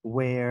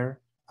where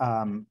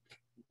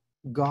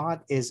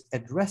God is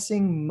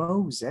addressing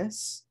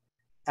Moses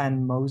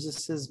and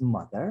Moses's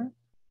mother.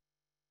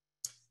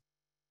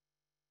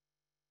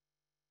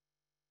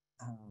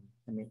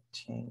 Let me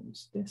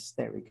change this.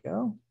 There we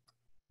go.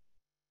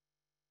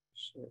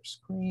 Share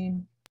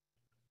screen.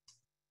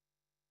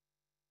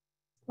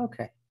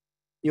 Okay.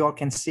 You all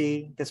can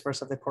see this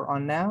verse of the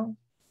Quran now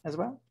as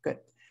well? Good.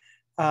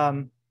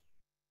 And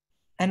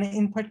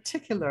in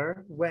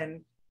particular,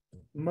 when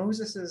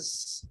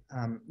Moses's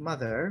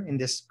mother, in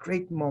this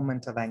great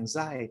moment of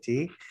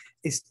anxiety,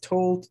 is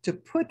told to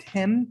put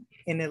him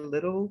in a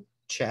little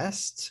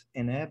chest,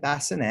 in a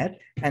bassinet,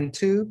 and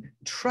to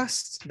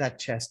trust that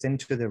chest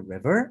into the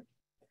river,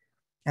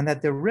 and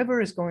that the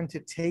river is going to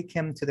take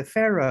him to the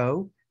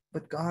Pharaoh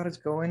but God is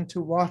going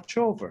to watch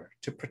over,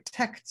 to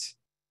protect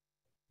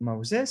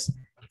Moses.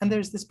 And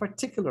there's this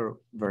particular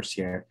verse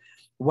here.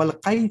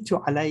 وَلْقَيْتُ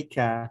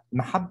عَلَيْكَ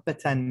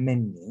مَحَبَّةً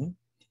مِّنِّي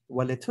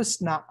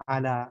وَلِتُصْنَعْ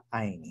عَلَى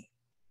عَيْنِي.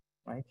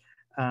 Right?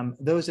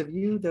 Those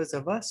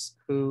of us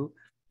who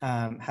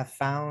have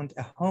found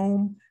a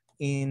home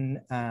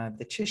in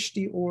the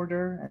Chishti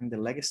order and the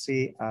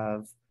legacy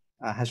of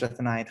Hazrat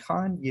Inayat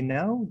Khan, you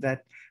know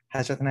that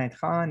Hazrat Inayat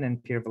Khan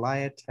and Pir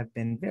Vilayat have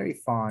been very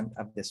fond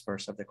of this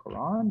verse of the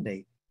Quran.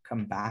 They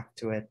come back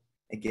to it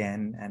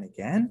again and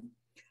again.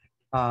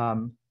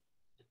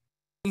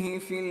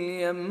 في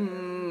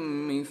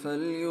اليم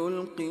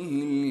فليلقه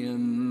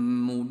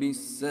اليم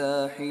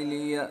بالساحل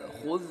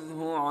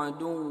يأخذه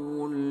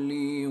عدو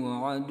لي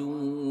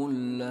وعدو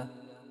له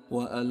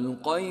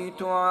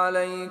وألقيت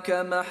عليك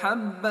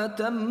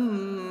محبة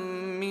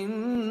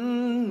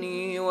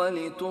مني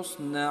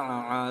ولتصنع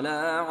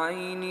على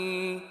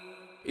عيني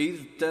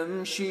إذ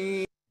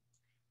تمشي.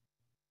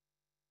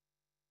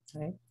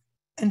 Right?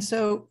 And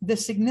so the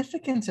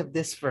significance of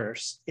this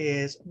verse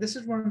is, this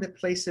is one of the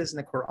places in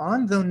the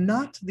Quran, though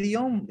not the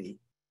only,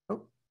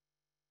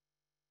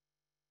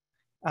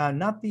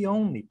 not the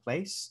only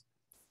place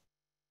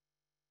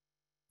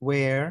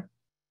where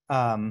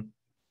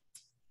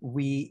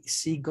we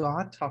see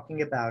God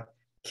talking about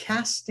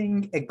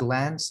casting a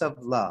glance of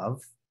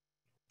love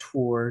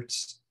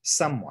towards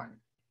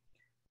someone.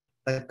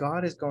 That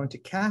God is going to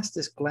cast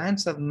this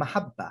glance of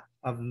mahabba,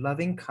 of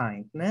loving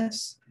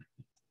kindness,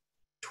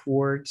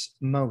 towards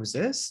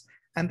Moses,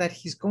 and that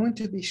he's going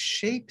to be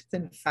shaped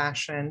and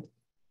fashioned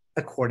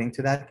according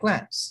to that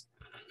glance.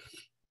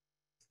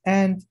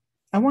 And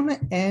I want to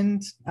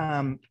end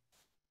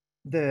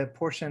the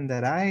portion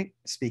that I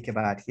speak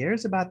about here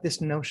is about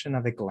this notion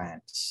of a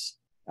glance,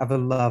 of a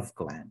love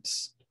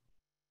glance.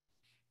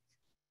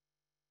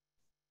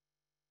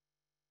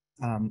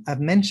 I've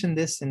mentioned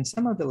this in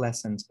some of the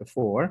lessons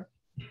before.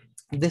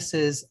 This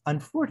is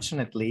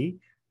unfortunately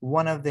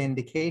one of the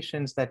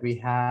indications that we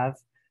have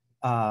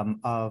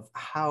of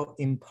how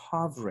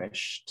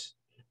impoverished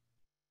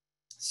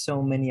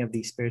so many of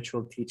these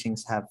spiritual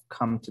teachings have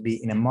come to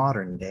be in a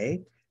modern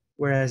day,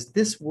 whereas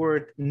this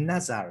word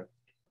nazar,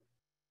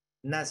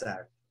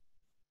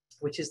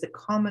 which is the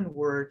common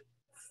word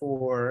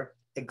for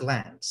a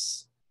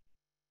glance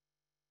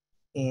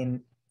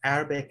in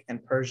Arabic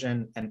and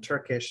Persian and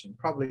Turkish and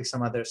probably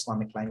some other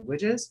Islamic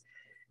languages,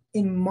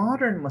 in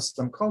modern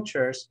Muslim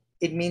cultures,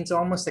 it means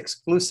almost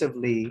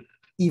exclusively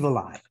evil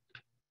eye.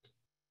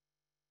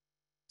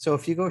 So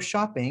if you go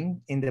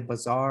shopping in the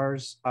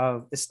bazaars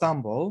of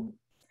Istanbul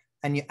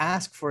and you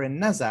ask for a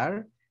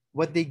nazar,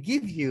 what they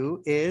give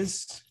you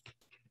is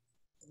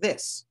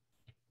this.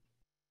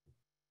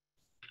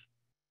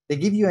 They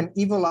give you an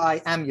evil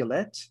eye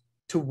amulet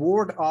to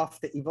ward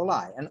off the evil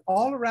eye. And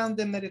all around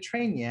the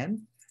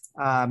Mediterranean,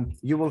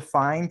 you will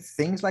find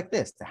things like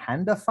this. The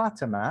hand of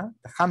Fatima,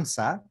 the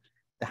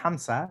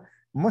Hamsa,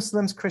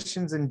 Muslims,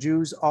 Christians, and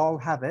Jews all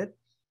have it.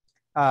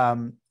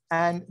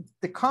 And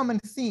the common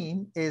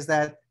theme is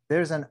that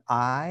there's an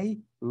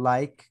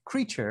eye-like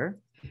creature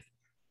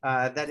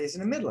that is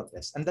in the middle of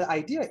this. And the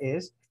idea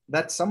is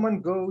that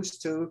someone goes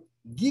to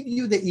give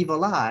you the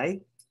evil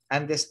eye,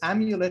 and this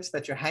amulet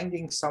that you're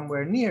hanging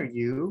somewhere near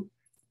you,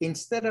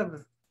 instead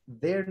of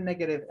their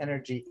negative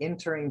energy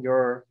entering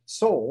your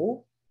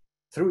soul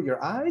through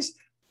your eyes,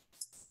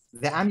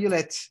 the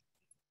amulet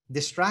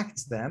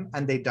distracts them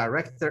and they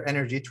direct their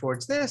energy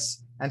towards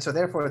this. And so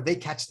therefore they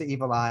catch the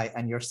evil eye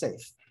and you're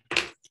safe.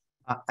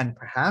 And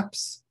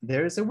perhaps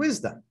there is a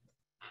wisdom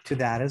to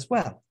that as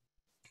well.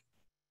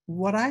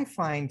 What I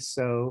find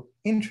so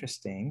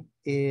interesting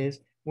is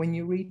when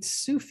you read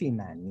Sufi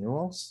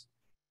manuals,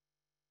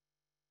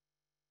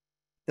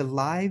 the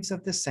lives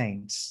of the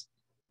saints,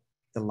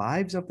 the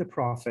lives of the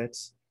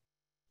prophets,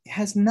 it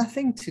has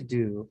nothing to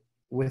do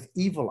with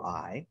evil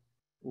eye,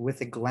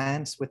 with a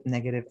glance with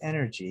negative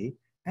energy,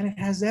 and it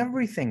has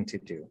everything to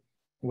do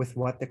with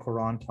what the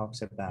Quran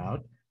talks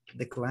about,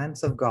 the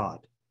glance of God.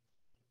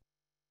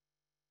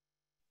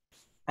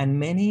 And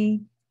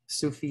many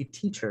Sufi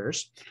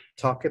teachers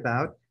talk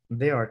about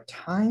there are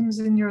times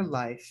in your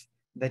life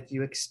that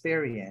you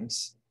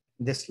experience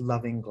this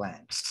loving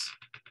glance.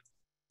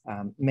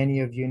 Many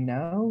of you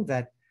know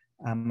that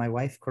my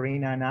wife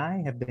Karina and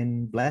I have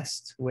been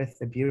blessed with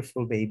a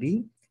beautiful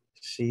baby.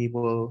 She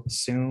will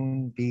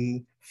soon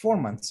be 4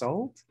 months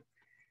old.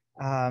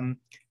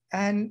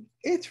 And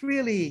it's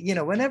really, you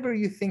know, whenever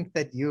you think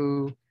that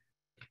you're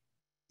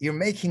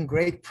making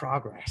great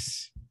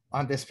progress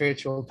on the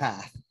spiritual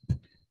path,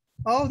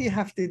 all you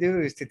have to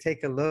do is to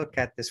take a look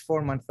at this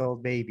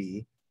 4-month-old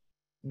baby,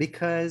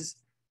 because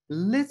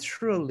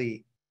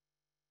literally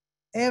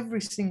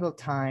every single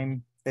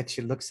time that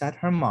she looks at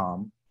her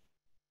mom,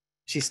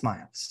 she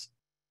smiles.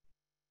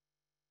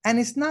 And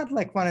it's not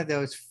like one of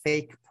those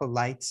fake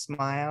polite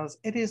smiles.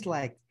 It is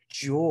like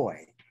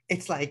joy.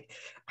 It's like,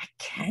 I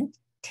can't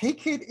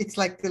take it. It's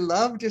like the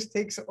love just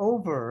takes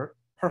over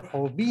her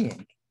whole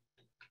being.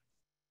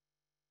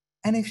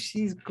 And if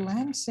she's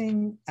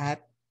glancing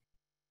at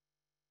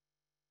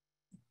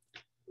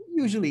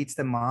Usually it's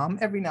the mom.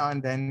 Every now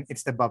and then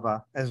it's the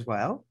baba as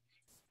well.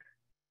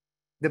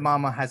 The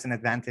mama has an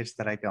advantage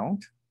that I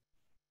don't.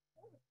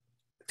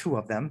 Two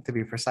of them, to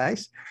be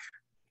precise.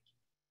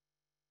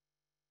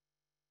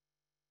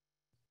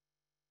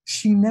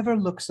 She never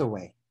looks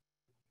away.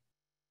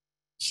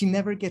 She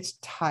never gets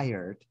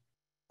tired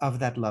of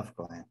that love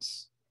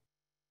glance,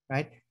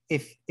 right?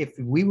 If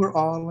we were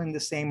all in the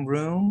same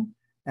room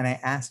and I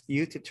asked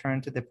you to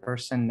turn to the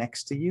person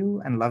next to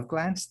you and love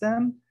glance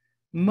them,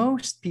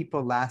 most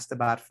people last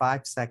about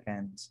 5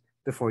 seconds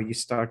before you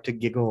start to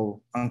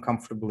giggle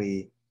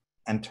uncomfortably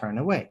and turn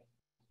away.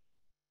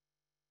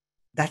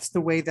 That's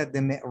the way that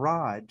the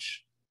Mi'raj,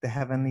 the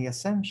heavenly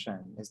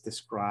ascension, is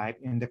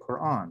described in the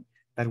Qur'an,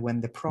 that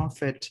when the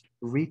Prophet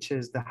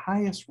reaches the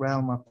highest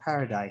realm of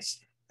paradise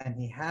and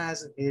he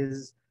has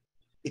his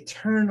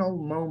eternal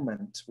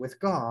moment with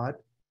God,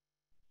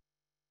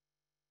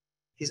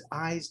 his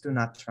eyes do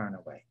not turn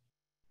away.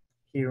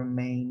 He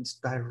remains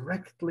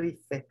directly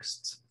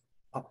fixed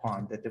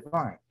upon the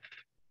divine.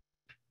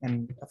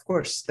 And of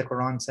course, the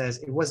Quran says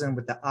it wasn't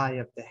with the eye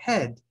of the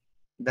head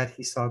that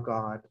he saw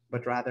God,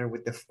 but rather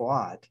with the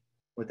fuad,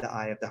 with the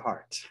eye of the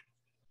heart.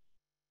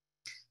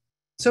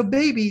 So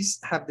babies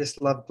have this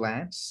love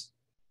glance.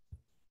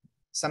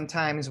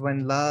 Sometimes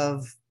when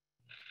love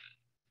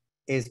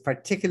is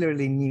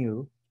particularly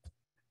new,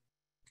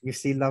 you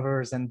see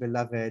lovers and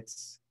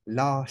beloveds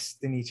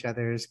lost in each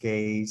other's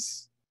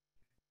gaze.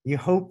 You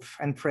hope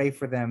and pray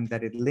for them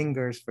that it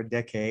lingers for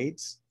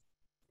decades.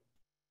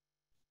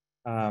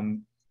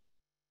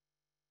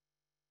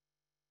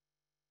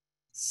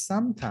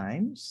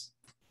 Sometimes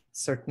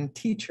certain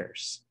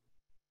teachers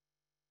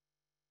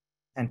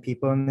and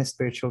people in the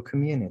spiritual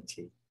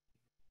community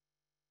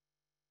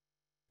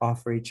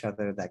offer each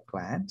other that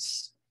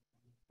glance.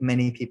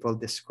 Many people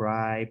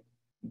describe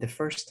the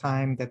first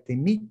time that they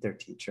meet their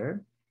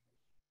teacher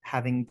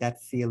having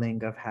that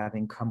feeling of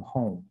having come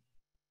home,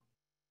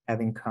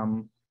 having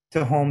come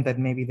to a home that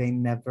maybe they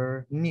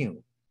never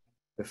knew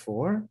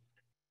before.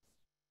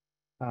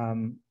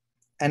 And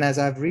as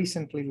I've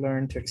recently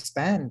learned to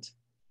expand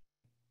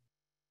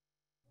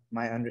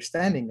my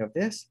understanding of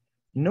this,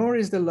 nor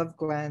is the love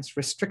glance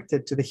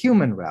restricted to the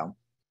human realm.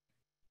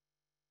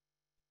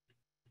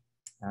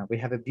 We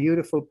have a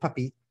beautiful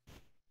puppy,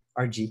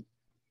 RG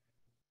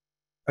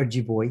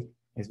boy,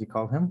 as we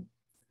call him.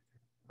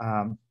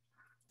 And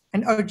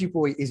RG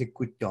boy is a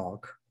good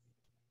dog.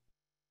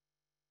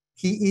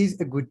 He is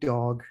a good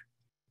dog,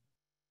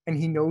 and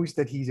he knows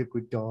that he's a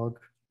good dog.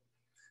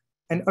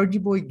 And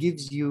RG boy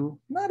gives you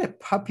not a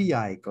puppy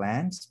eye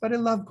glance, but a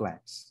love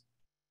glance.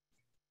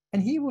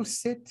 And he will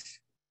sit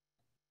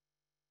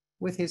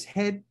with his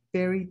head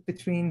buried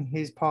between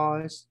his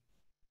paws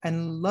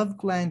and love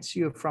glance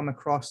you from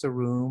across the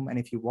room. And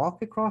if you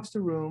walk across the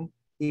room,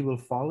 he will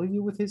follow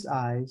you with his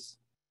eyes.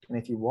 And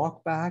if you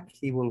walk back,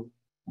 he will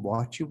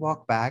watch you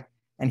walk back,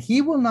 and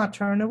he will not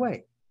turn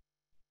away.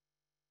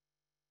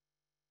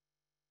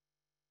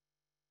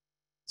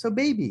 So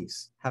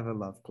babies have a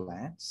love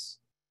glance.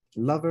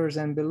 Lovers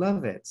and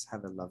beloveds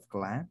have a love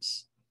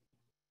glance.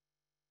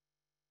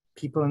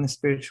 People in the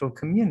spiritual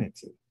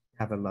community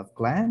have a love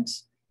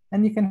glance,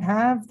 and you can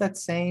have that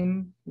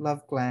same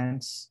love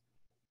glance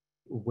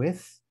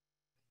with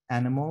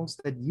animals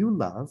that you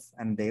love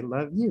and they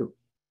love you.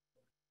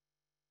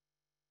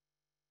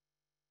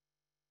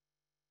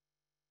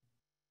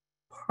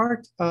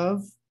 Part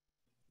of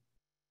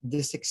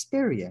this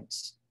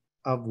experience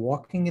of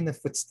walking in the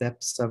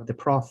footsteps of the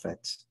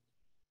Prophet,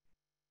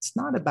 it's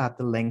not about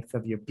the length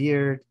of your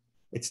beard.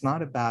 It's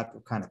not about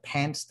what kind of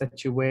pants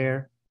that you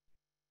wear.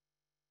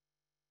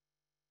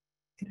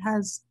 It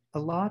has a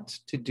lot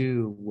to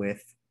do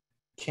with,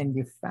 can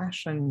you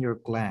fashion your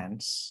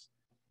glance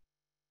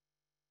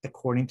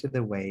according to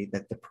the way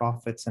that the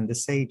prophets and the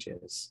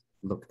sages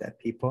looked at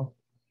people?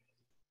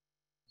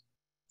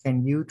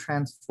 Can you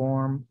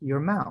transform your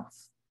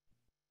mouth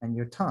and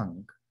your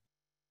tongue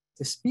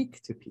to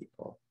speak to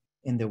people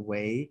in the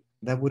way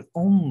that would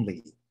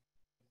only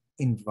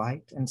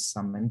invite and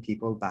summon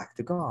people back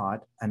to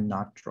God and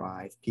not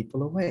drive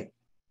people away?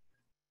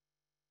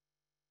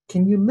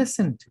 Can you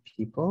listen to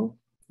people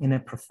in a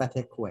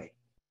prophetic way?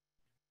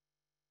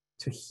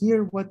 To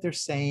hear what they're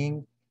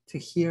saying, to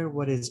hear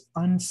what is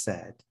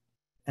unsaid,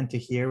 and to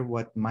hear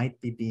what might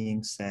be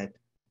being said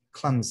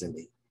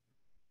clumsily.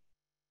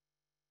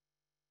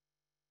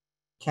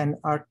 Can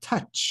our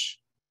touch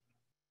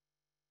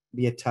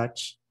be a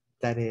touch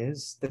that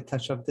is the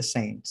touch of the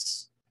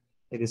saints?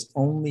 It is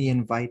only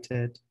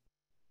invited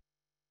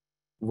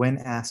when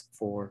asked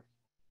for,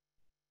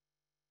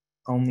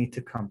 only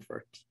to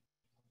comfort.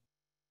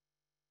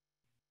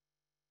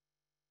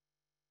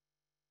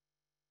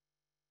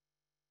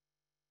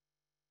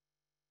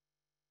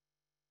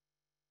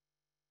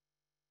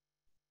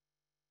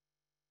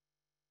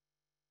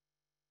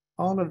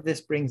 All of this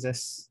brings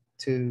us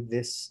to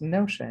this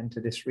notion, to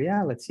this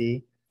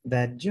reality,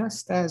 that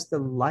just as the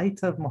light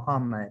of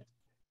Muhammad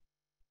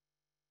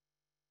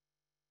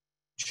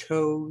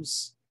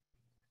chose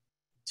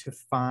to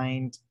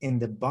find in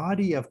the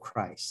body of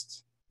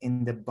Christ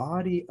in the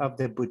body of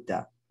the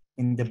Buddha,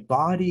 in the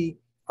body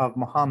of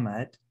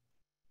Muhammad,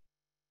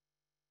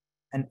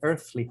 an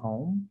earthly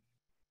home,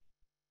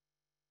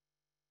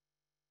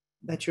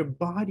 that your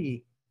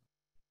body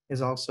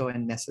is also a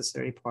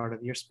necessary part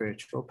of your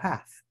spiritual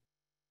path.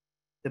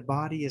 The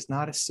body is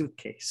not a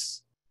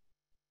suitcase.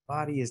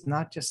 Body is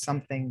not just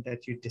something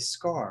that you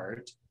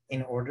discard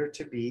in order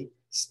to be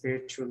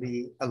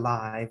spiritually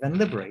alive and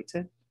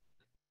liberated.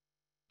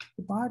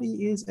 The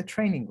body is a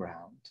training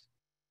ground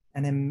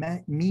and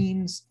a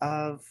means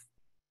of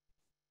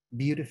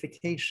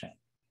beautification.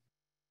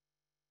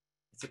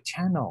 It's a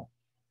channel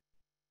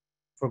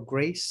for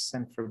grace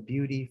and for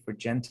beauty, for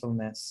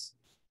gentleness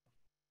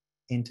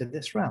into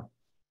this realm.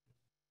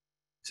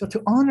 So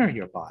to honor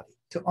your body,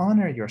 to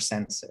honor your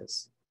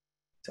senses,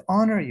 to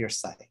honor your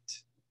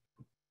sight,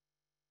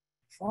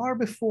 far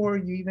before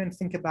you even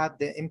think about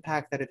the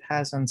impact that it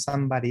has on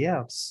somebody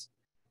else,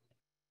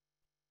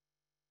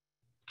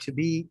 to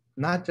be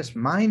not just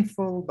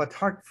mindful, but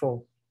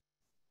heartful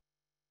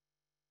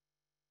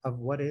of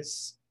what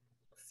is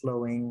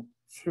flowing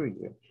through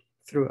you,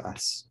 through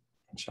us,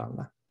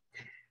 inshallah.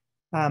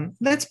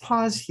 Let's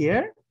pause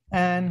here,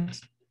 and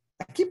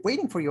I keep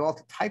waiting for you all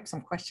to type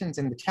some questions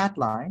in the chat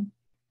line.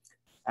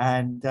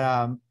 And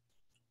so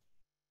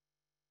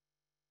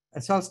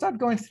I'll start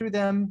going through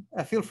them.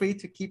 Feel free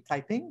to keep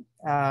typing,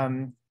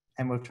 and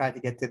we'll try to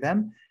get to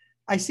them.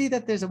 I see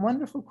that there's a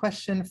wonderful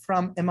question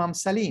from Imam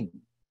Salim.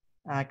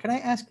 Can I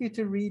ask you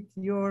to read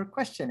your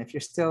question if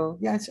you're still,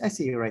 yeah, I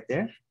see you right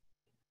there.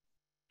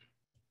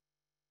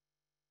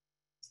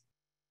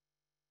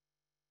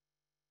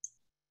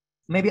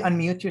 Maybe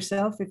unmute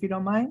yourself if you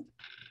don't mind.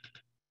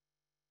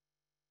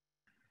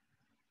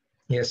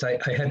 Yes, I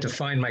had to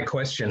find my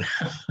question.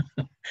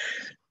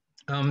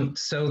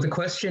 So the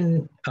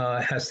question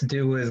has to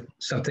do with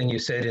something you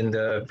said in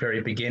the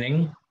very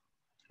beginning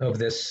of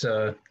this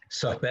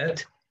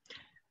sohbet,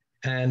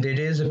 and it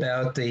is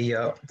about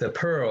the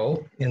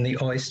pearl in the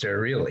oyster,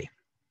 really.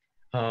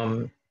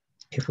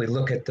 If we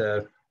look at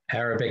the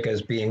Arabic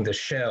as being the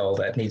shell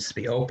that needs to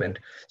be opened.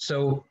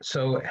 So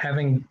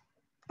having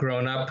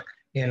grown up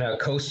in a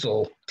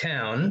coastal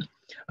town,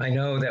 I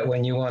know that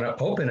when you want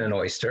to open an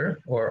oyster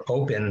or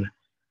open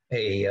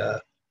a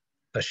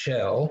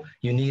shell,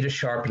 you need a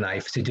sharp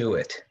knife to do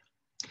it.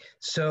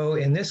 So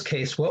in this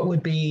case, what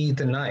would be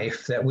the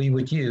knife that we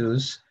would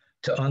use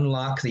to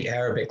unlock the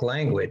Arabic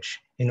language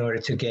in order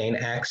to gain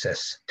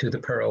access to the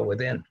pearl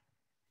within?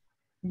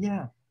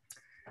 Yeah.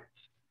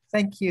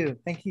 Thank you.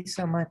 Thank you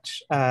so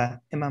much,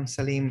 Imam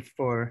Salim,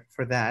 for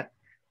that.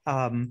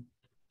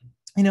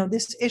 You know,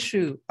 this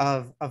issue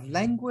of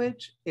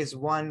language is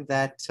one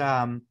that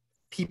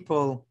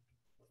people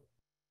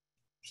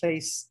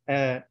place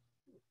a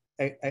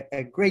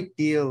great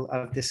deal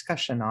of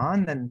discussion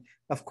on. And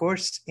of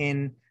course,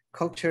 in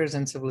cultures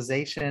and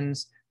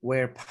civilizations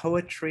where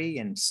poetry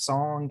and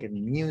song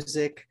and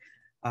music,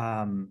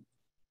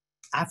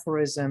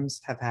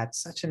 aphorisms have had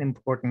such an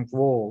important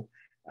role.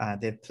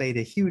 They've played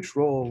a huge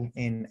role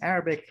in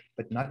Arabic,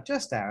 but not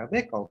just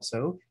Arabic,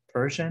 also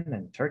Persian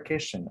and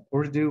Turkish and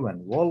Urdu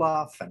and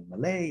Wolof and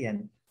Malay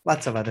and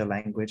lots of other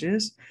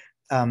languages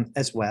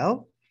as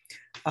well.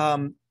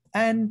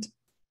 And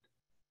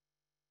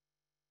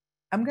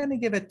I'm going to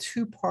give a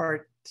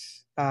two-part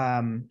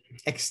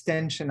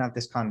extension of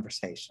this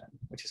conversation,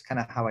 which is kind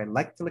of how I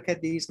like to look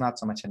at these, not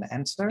so much an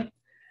answer.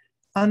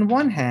 On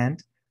one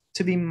hand,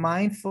 to be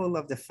mindful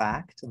of the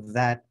fact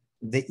that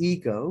the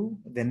ego,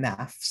 the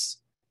nafs,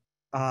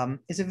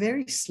 is a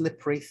very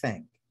slippery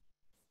thing.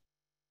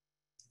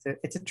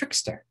 It's a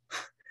trickster.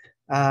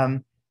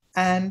 And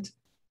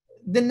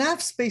the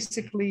nafs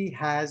basically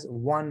has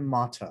one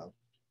motto.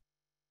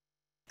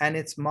 And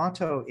its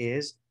motto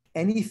is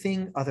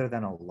anything other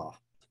than Allah.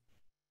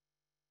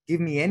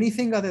 Give me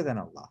anything other than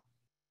Allah.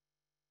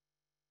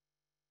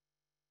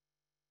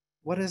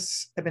 What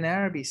does Ibn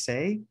Arabi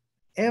say?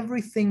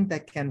 Everything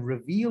that can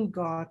reveal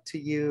God to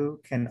you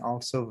can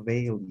also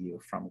veil you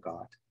from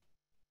God,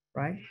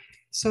 right?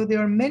 So there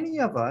are many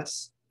of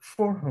us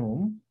for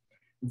whom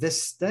the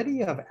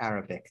study of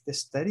Arabic, the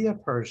study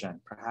of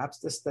Persian, perhaps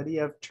the study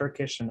of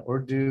Turkish and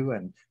Urdu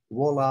and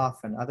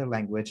Wolof and other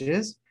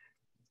languages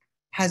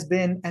has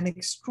been an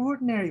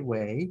extraordinary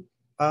way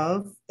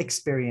of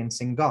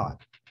experiencing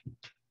God.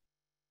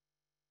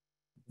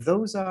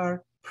 Those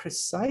are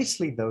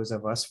precisely those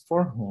of us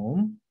for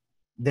whom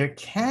there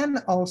can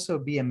also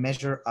be a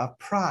measure of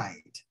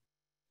pride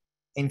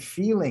in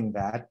feeling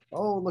that,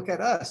 oh, look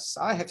at us,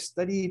 I have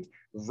studied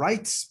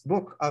Wright's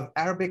book of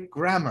Arabic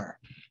grammar,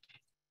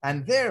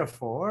 and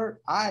therefore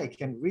I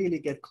can really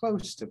get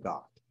close to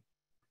God.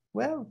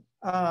 Well,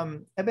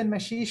 Ibn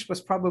Mashish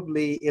was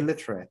probably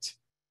illiterate,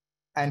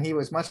 and he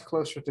was much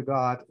closer to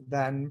God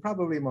than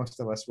probably most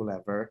of us will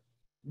ever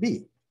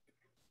be.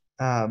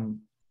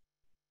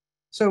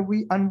 So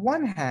we, on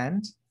one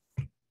hand,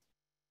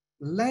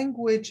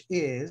 language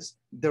is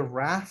the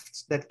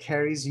raft that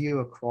carries you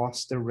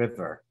across the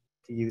river,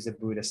 to use a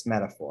Buddhist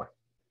metaphor.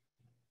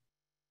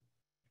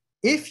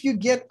 If you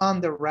get on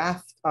the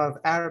raft of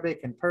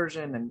Arabic and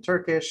Persian and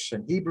Turkish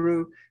and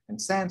Hebrew and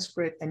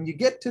Sanskrit, and you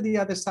get to the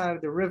other side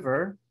of the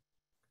river,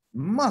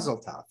 Mazel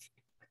tov,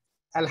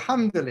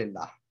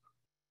 Alhamdulillah,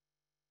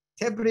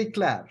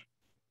 Tebrikler,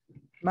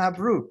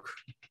 Mabruk,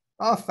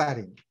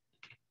 Afarin,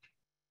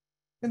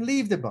 and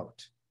leave the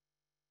boat.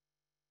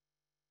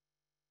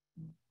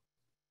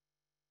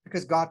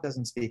 Because God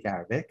doesn't speak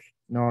Arabic,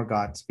 nor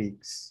God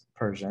speaks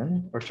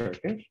Persian or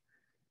Turkish.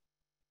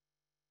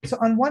 So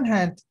on one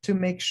hand, to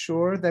make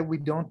sure that we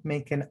don't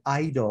make an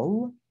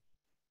idol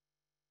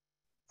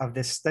of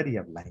this study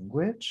of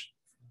language,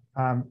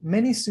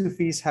 many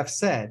Sufis have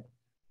said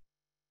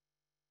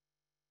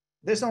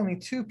there's only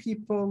two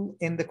people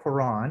in the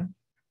Quran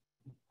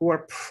who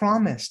are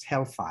promised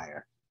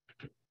hellfire.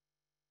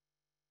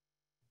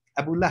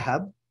 Abu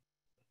Lahab,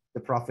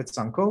 the Prophet's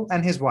uncle,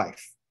 and his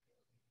wife.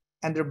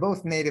 And they're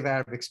both native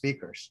Arabic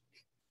speakers.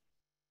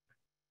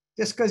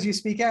 Just because you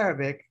speak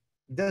Arabic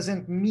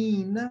doesn't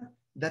mean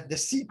that the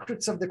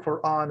secrets of the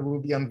Quran will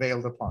be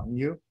unveiled upon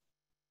you,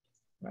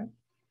 right?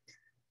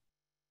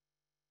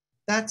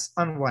 That's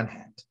on one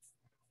hand.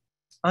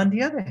 On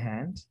the other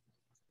hand,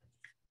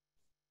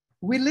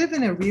 we live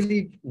in a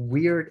really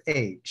weird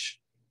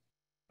age.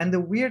 And the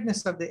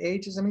weirdness of the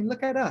age is, I mean,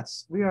 look at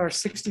us. We are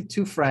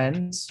 62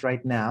 friends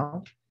right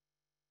now.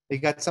 We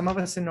got some of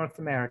us in North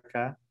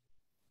America.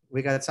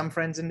 We got some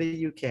friends in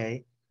the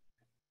UK.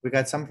 We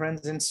got some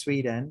friends in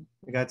Sweden.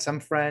 We got some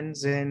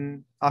friends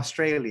in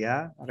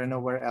Australia. I don't know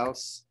where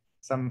else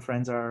some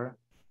friends are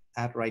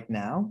at right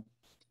now.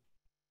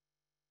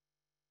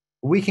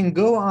 We can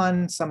go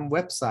on some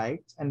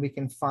website and we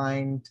can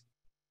find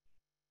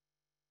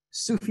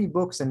Sufi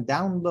books and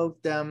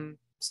download them,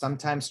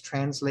 sometimes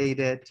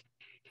translated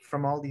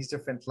from all these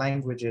different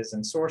languages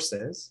and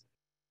sources.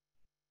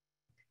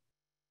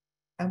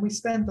 And we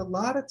spend a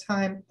lot of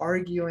time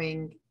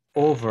arguing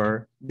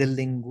over the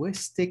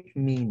linguistic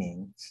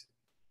meanings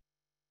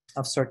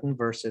of certain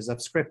verses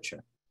of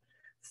scripture.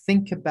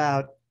 Think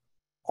about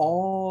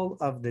all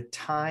of the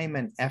time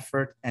and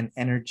effort and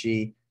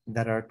energy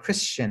that our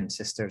Christian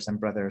sisters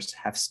and brothers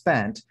have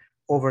spent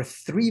over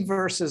 3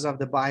 verses of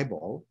the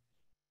Bible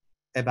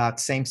about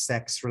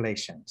same-sex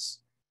relations.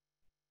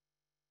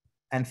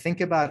 And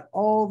think about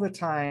all the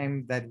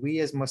time that we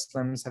as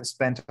Muslims have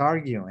spent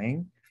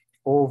arguing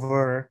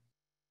over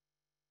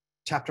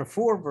chapter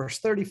 4, verse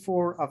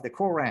 34 of the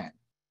Qur'an,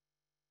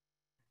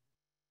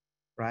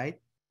 right?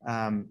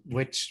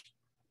 Which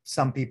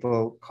some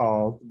people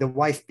call the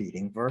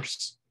wife-beating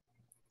verse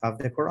of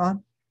the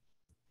Qur'an.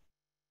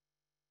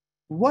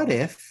 What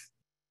if,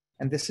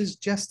 and this is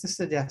just a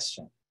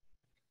suggestion,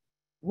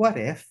 what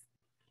if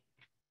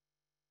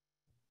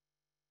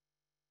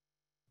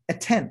a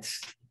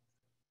 1/10,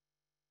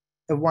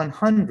 a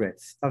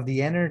 1/100th of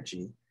the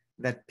energy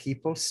that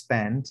people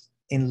spend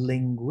in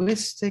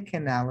linguistic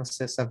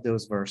analysis of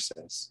those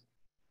verses,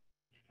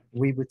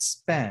 we would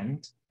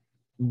spend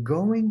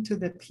going to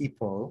the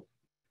people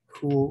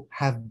who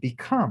have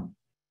become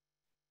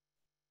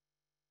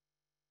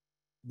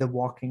the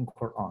walking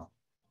Quran,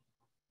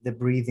 the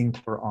breathing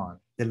Quran,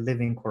 the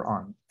living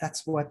Quran.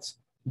 That's what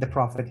the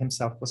Prophet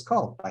himself was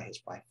called by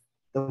his wife,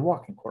 the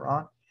walking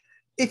Quran.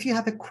 If you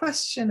have a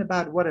question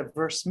about what a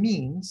verse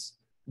means,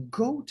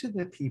 go to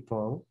the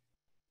people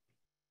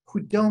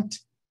who don't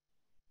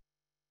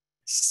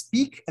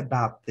speak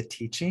about the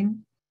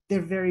teaching.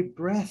 Their very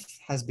breath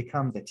has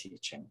become the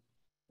teaching.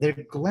 Their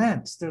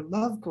glance, their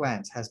love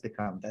glance has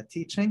become that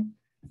teaching,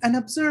 and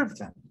observe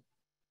them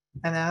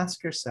and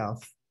ask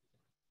yourself,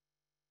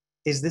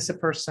 is this a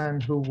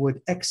person who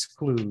would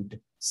exclude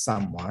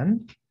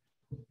someone?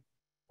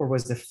 Or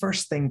was the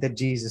first thing that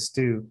Jesus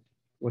do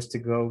was to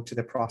go to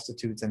the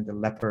prostitutes and the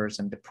lepers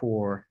and the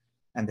poor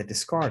and the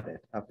discarded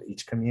of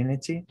each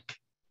community?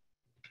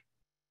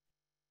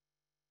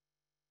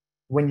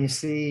 When you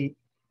see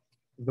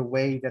the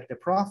way that the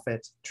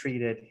Prophet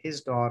treated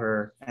his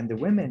daughter and the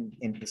women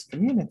in his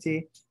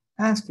community,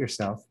 ask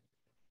yourself,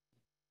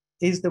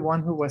 is the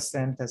one who was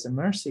sent as a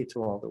mercy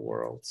to all the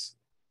worlds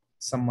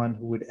someone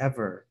who would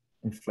ever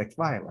inflict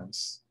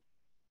violence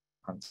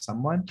on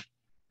someone?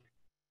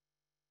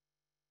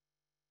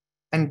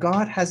 And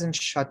God hasn't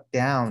shut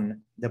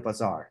down the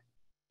bazaar.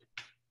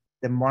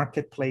 The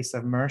marketplace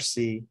of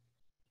mercy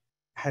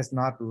has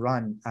not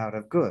run out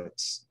of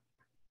goods.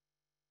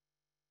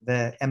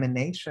 The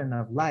emanation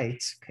of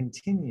light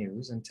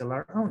continues until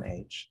our own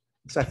age.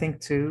 So I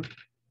think to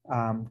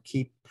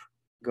keep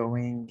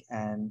going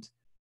and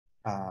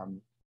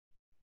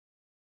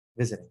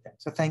visiting them.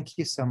 So thank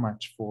you so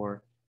much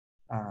for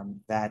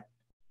that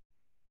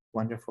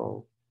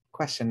wonderful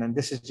question. And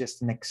this is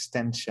just an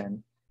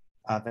extension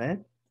of it.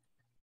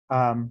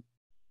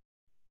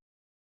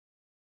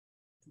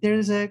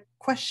 There's a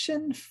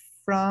question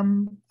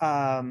from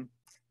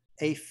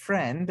a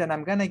friend, and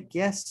I'm gonna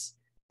guess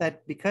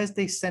that because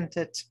they sent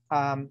it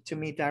to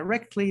me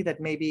directly, that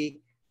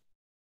maybe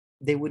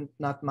they would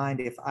not mind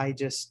if I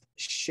just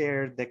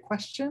shared the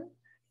question.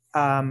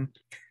 And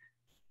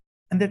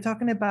they're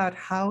talking about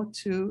how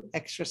to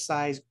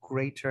exercise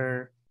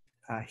greater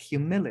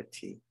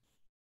humility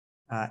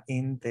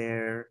in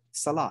their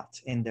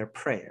salat, in their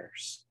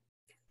prayers,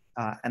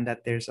 and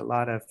that there's a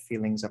lot of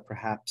feelings of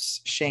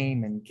perhaps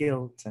shame and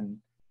guilt and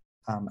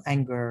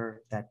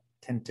anger that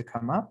tend to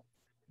come up.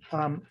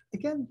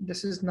 Again,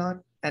 this is not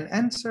an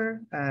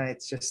answer.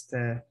 It's just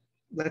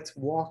let's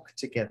walk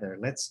together.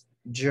 Let's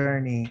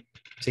journey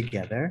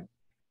together.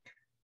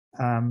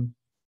 And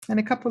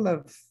a couple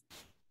of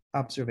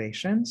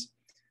observations.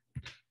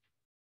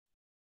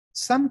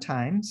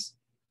 Sometimes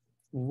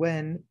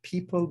when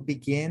people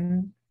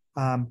begin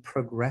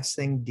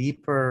progressing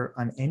deeper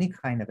on any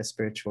kind of a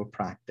spiritual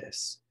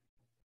practice,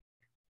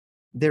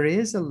 there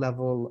is a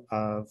level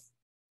of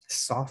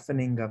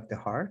softening of the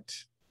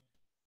heart,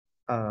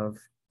 of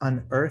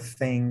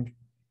unearthing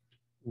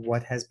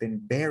what has been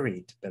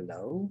buried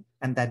below.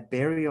 And that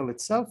burial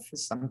itself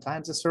is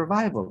sometimes a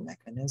survival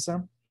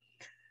mechanism.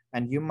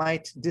 And you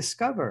might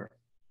discover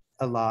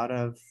a lot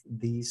of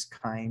these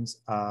kinds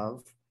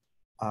of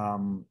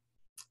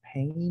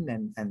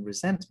pain and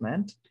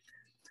resentment.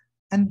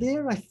 And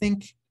there, I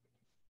think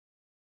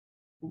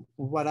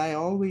what I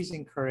always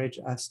encourage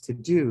us to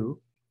do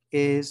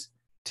is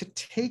to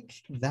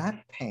take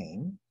that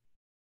pain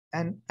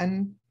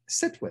and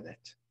sit with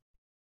it,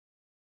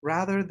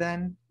 rather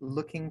than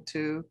looking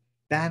to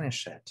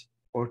banish it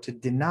or to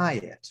deny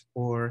it,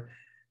 or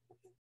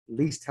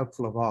least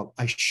helpful of all,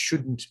 I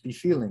shouldn't be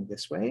feeling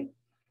this way.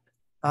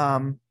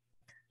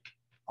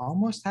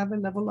 Almost have a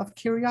level of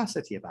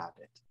curiosity about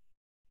it.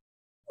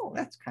 Oh,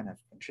 that's kind of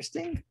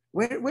interesting.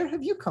 Where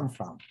have you come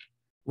from?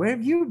 Where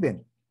have you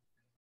been?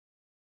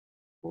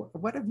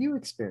 What have you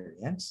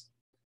experienced?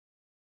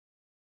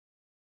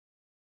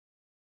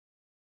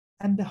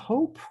 And the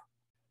hope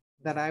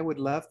that I would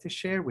love to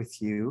share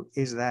with you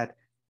is that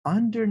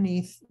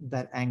underneath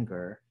that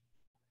anger,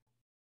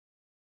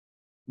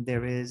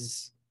 there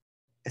is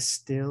a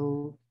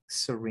still,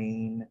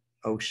 serene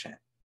ocean.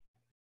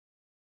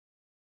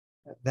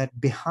 That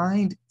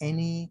behind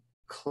any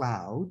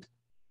cloud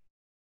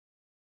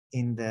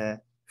in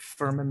the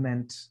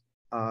firmament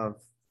of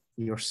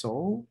your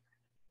soul,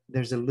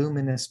 there's a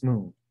luminous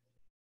moon.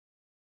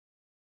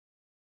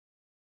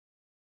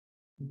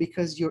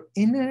 Because your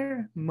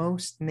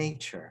innermost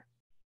nature,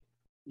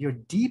 your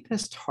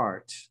deepest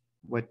heart,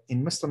 what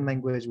in Muslim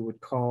language we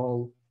would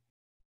call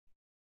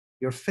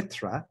your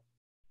fitra,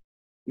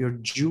 your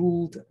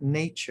jeweled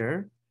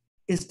nature,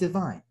 is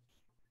divine,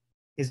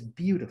 is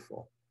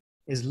beautiful,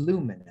 is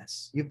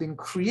luminous. You've been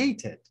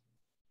created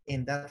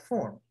in that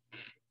form.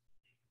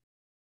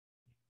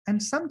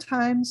 And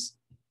sometimes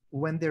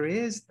when there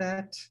is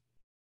that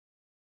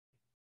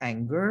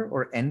anger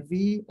or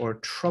envy or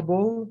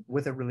trouble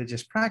with a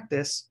religious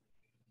practice,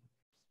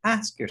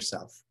 ask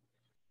yourself,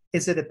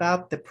 is it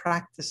about the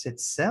practice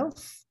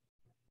itself?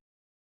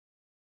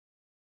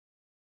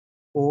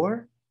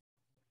 Or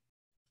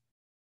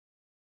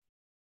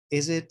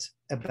is it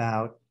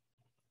about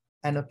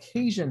an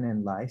occasion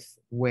in life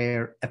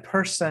where a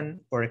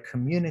person or a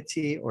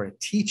community or a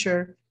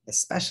teacher,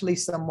 especially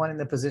someone in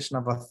the position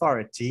of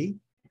authority,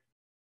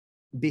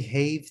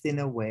 behaved in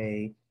a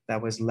way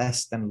that was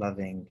less than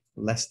loving,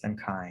 less than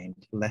kind,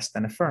 less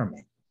than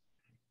affirming?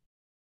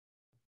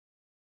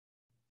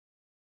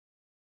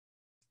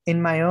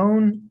 In my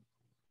own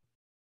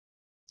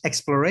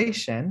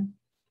exploration,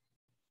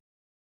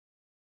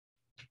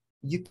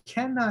 you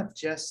cannot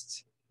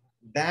just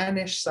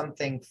banish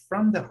something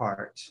from the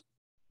heart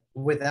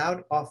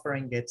without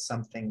offering it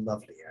something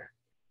lovelier,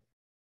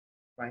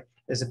 right?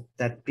 There's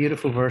that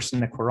beautiful verse in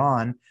the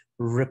Quran,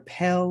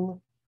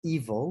 repel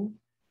evil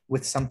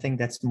with something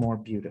that's more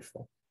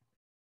beautiful,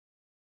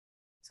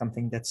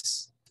 something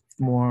that's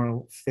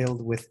more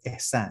filled with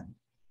ihsan,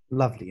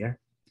 lovelier.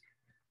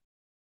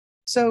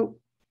 So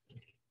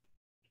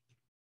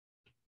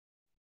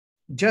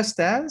just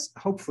as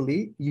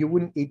hopefully you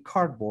wouldn't eat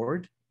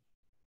cardboard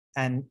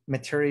and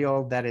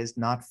material that is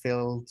not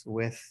filled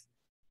with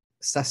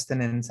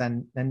sustenance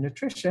and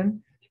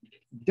nutrition,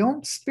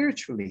 don't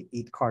spiritually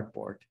eat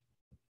cardboard.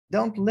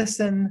 Don't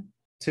listen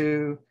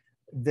to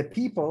the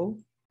people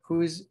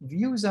whose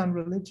views on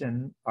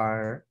religion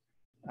are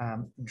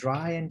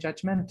dry and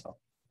judgmental.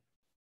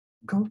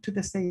 Go to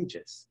the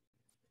sages.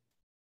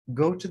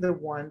 Go to the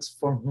ones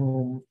for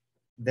whom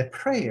the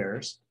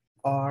prayers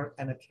are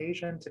an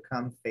occasion to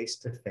come face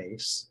to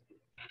face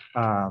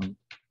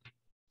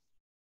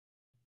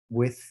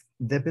with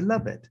the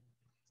beloved.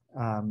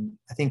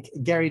 I think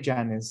Gary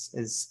Jan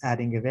is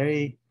adding a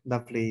very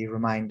lovely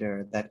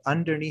reminder that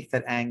underneath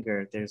that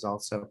anger, there's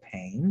also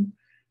pain,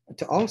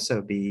 to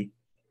also be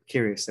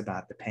curious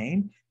about the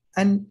pain.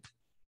 And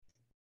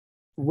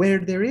where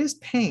there is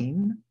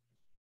pain,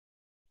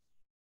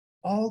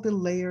 all the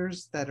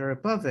layers that are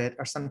above it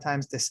are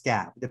sometimes the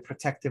scab, the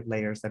protective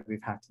layers that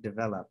we've had to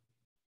develop.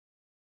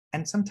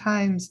 And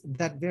sometimes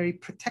that very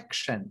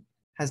protection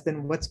has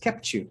been what's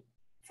kept you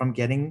from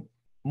getting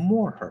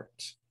more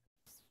hurt.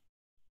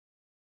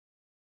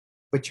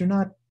 But you're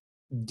not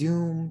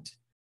doomed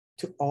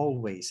to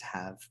always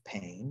have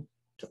pain,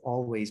 to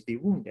always be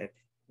wounded.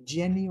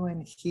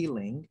 Genuine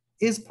healing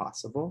is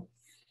possible.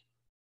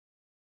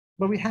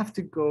 but we have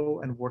to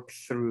go and work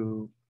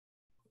through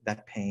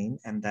that pain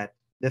and that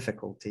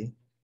difficulty.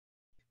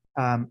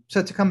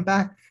 So to come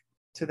back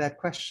to that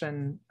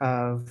question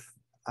of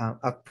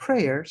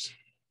prayers,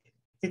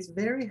 it's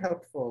very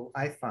helpful,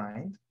 I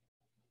find,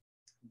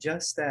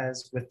 just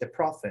as with the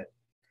prophet,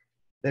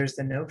 there's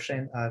the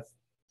notion of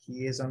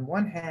he is on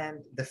one hand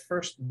the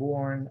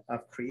firstborn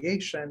of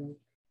creation,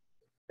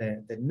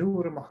 the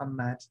Nur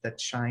Muhammad that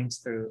shines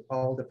through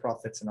all the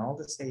prophets and all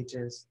the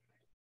sages.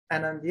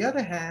 And on the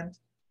other hand,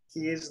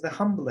 he is the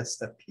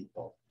humblest of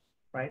people,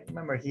 right?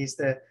 Remember, he's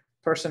the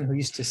person who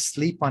used to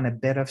sleep on a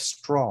bed of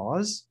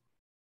straws.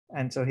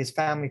 And so his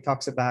family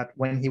talks about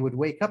when he would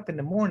wake up in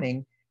the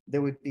morning,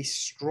 there would be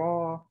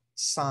straw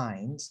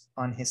signs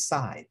on his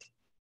side.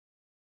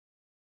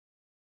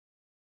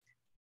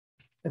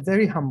 A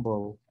very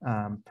humble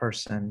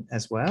person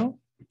as well.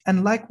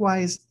 And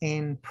likewise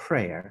in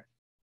prayer,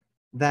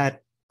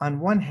 that on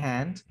one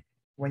hand,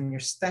 when you're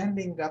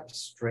standing up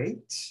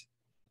straight,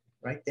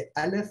 right, the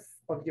aleph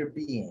of your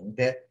being,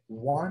 the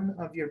one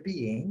of your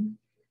being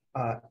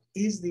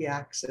is the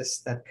axis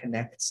that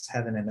connects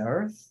heaven and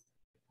earth,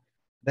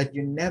 that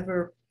you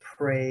never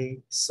pray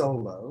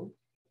solo,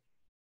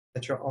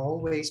 that you're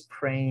always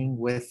praying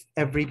with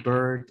every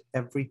bird,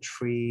 every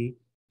tree,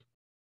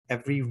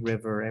 every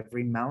river,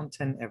 every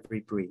mountain, every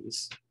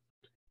breeze.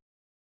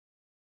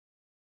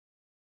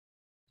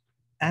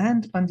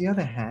 And on the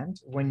other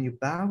hand, when you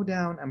bow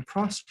down and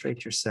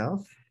prostrate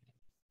yourself,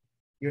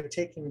 you're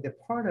taking the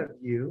part of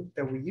you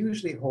that we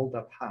usually hold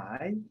up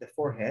high, the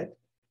forehead,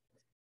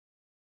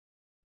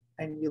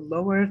 and you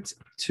lower it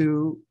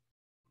to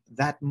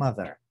that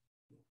mother,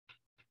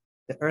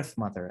 the earth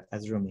mother,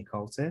 as Rumi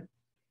calls it.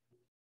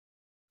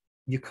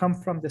 You come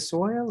from the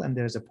soil, and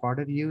there's a part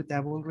of you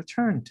that will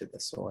return to the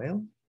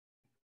soil.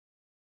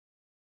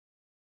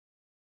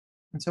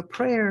 And so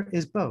prayer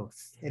is both.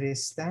 It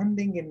is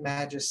standing in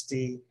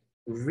majesty,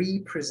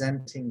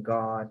 representing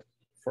God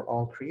for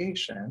all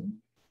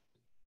creation,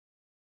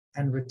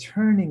 and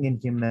returning in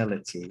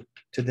humility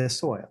to the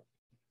soil.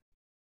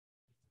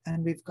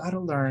 And we've got to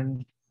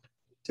learn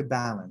to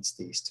balance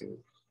these two,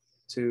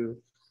 to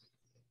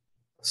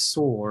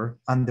soar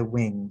on the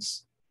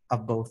wings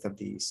of both of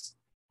these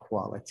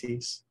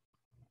qualities.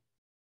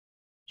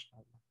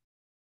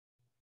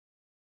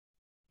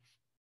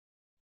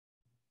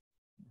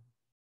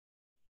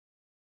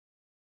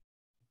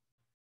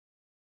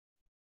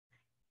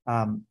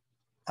 I'm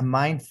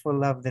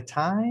mindful of the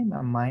time.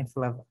 I'm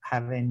mindful of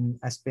having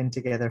us been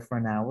together for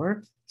an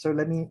hour. So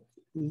let me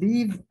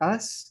leave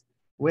us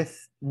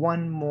with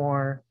one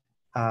more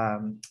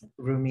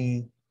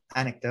Rumi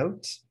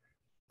anecdote.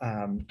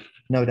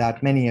 No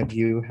doubt many of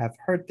you have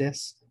heard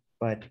this,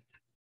 but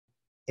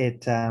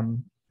it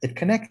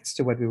connects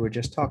to what we were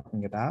just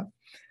talking about.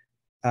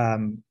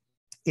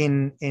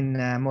 In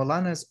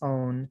Maulana's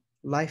own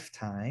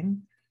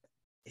lifetime,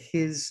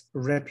 his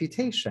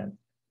reputation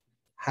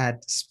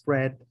had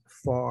spread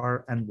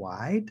far and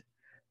wide,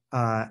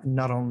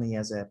 not only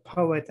as a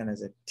poet and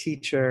as a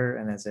teacher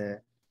and as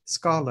a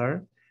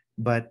scholar,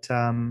 but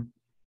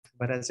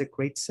as a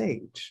great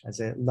sage, as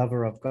a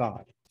lover of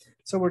God.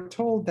 So we're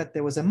told that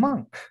there was a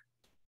monk,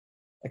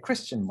 a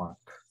Christian monk,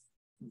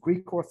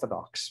 Greek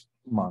Orthodox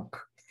monk,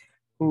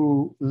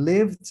 who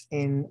lived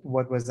in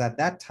what was at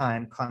that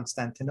time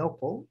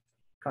Constantinople.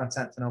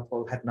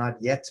 Constantinople had not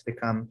yet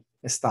become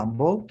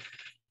Istanbul,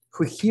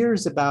 who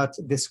hears about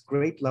this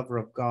great lover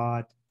of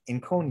God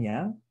in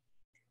Konya.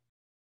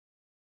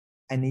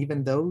 And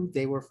even though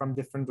they were from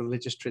different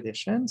religious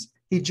traditions,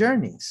 he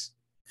journeys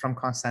from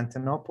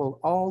Constantinople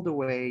all the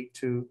way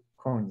to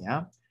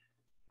Konya.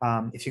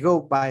 If you go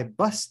by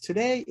bus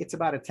today, it's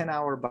about a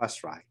 10-hour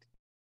bus ride.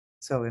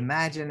 So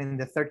imagine in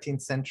the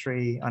 13th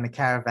century on a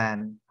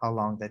caravan, how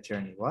long that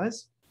journey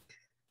was.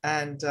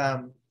 And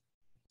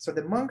so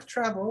the monk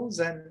travels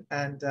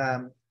and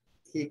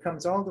he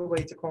comes all the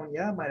way to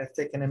Konya, might have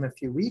taken him a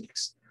few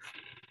weeks.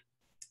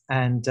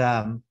 And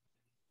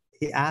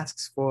he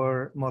asks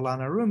for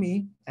Maulana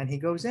Rumi, and he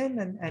goes in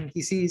and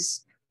he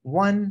sees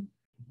one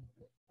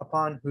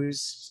upon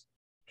whose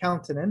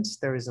countenance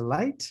there is a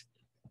light.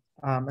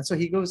 And so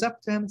he goes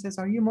up to him and says,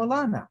 "Are you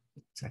Maulana?"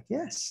 He's like,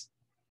 "Yes."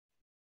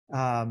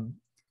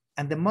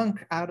 And the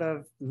monk, out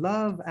of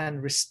love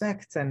and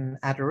respect and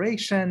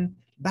adoration,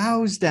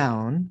 bows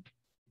down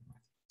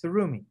to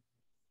Rumi.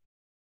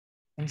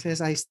 And he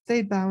says, "I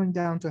stayed bowing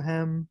down to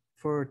him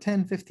for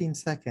 10, 15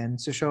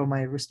 seconds to show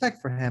my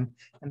respect for him.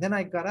 And then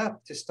I got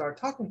up to start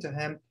talking to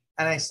him,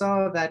 and I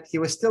saw that he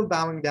was still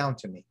bowing down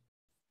to me.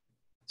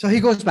 So he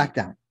goes back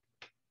down.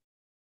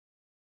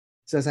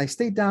 He says, I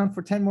stayed down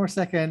for 10 more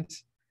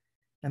seconds,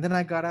 and then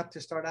I got up to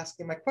start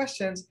asking my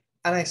questions,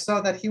 and I saw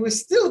that he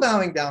was still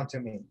bowing down to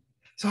me.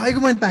 So I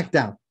went back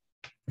down."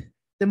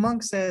 The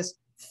monk says,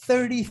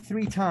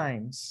 33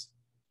 times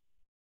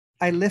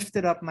I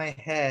lifted up my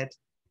head,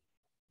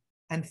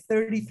 and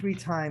 33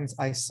 times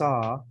I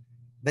saw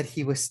that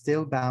he was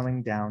still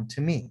bowing down to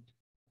me.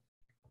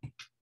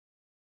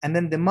 And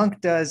then the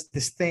monk does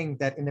this thing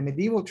that in the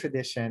medieval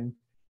tradition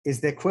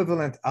is the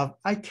equivalent of,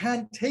 "I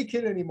can't take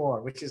it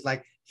anymore," which is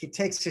like he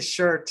takes his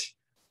shirt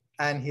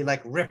and he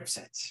like rips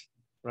it,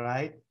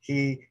 right?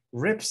 He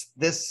rips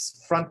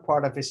this front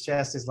part of his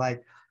chest, is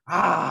like,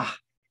 ah,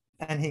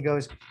 and he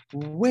goes,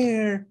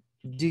 where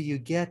do you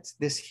get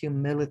this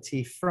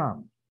humility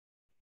from?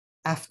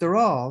 After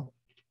all,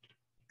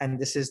 and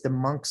this is the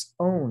monk's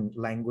own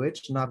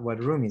language, not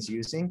what Rumi's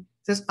using,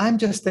 says, I'm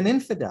just an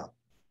infidel,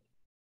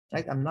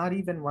 right? I'm not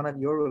even one of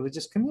your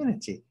religious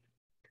community.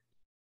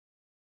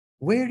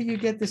 Where do you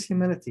get this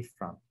humility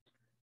from?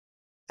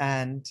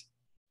 And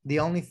the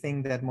only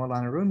thing that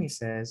Maulana Rumi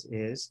says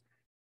is,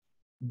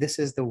 this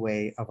is the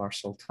way of our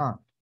Sultan,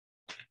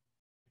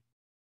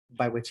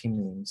 by which he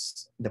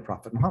means the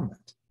Prophet Muhammad.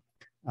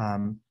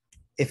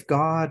 If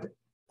God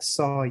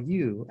saw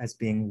you as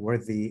being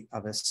worthy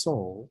of a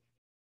soul,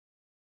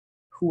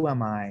 who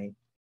am I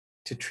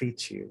to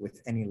treat you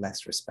with any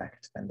less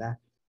respect than that?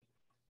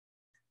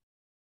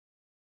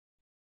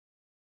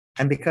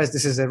 And because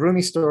this is a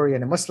Rumi story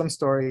and a Muslim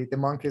story, the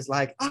monk is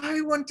like,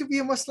 I want to be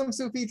a Muslim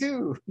Sufi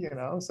too, you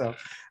know? So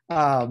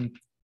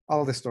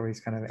all the stories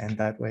kind of end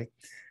that way.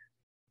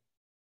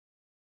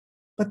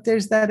 But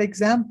there's that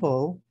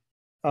example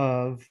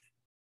of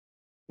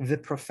the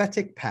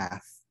prophetic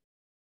path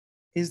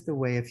is the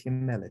way of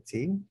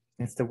humility.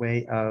 It's the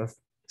way of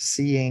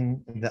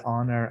seeing the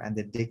honor and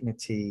the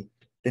dignity,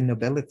 the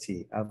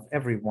nobility of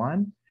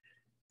everyone.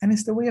 And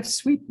it's the way of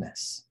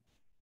sweetness.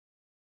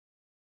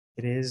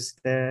 It is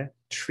the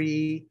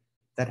tree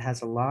that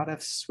has a lot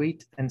of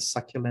sweet and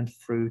succulent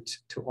fruit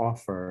to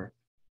offer,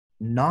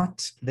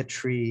 not the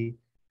tree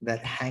that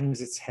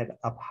hangs its head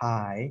up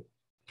high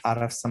out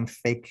of some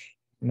fake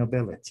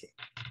nobility.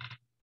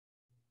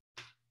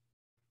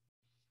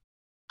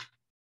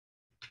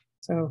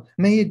 So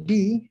may it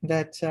be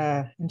that,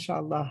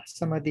 inshallah,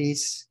 some of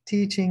these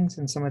teachings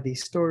and some of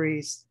these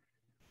stories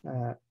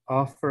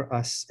offer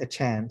us a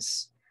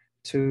chance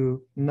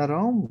to not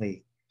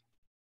only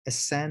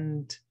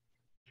ascend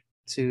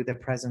to the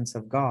presence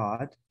of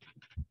God,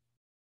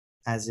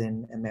 as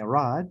in a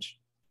mirage,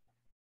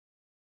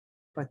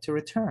 but to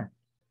return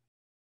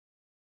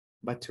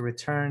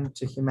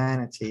to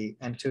humanity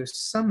and to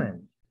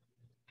summon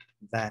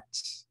that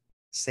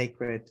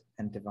sacred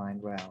and divine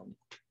realm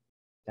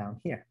down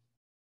here.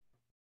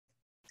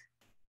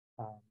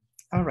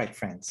 All right,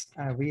 friends,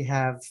 we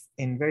have,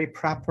 in very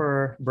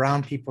proper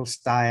brown people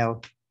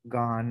style,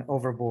 gone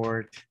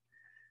overboard.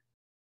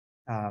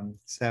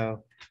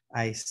 So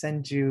I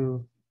send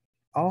you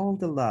all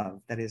the love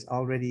that is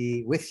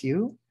already with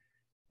you.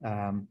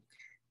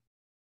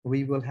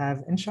 We will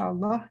have,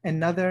 inshallah,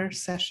 another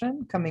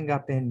session coming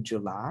up in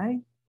July,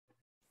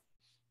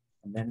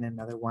 and then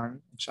another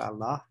one,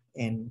 inshallah,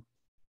 in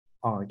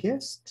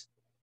August.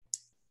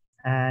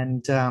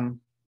 And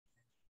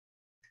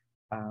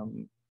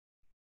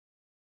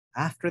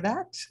after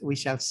that, we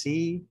shall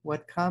see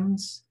what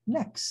comes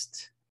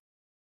next.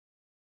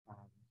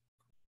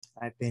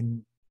 I've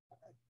been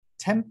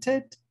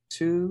tempted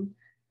to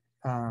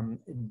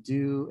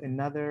do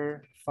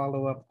another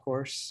follow-up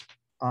course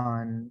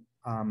on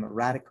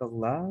radical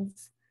love,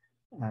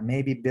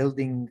 maybe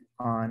building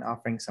on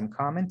offering some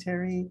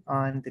commentary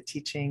on the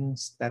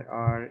teachings that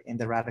are in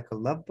the Radical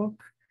Love book,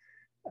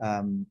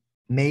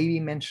 maybe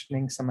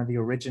mentioning some of the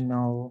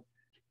original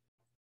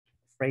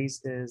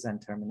phrases and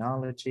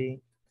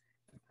terminology.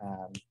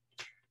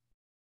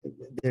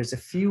 There's a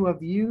few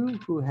of you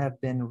who have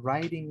been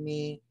writing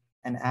me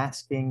and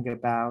asking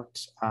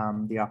about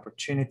the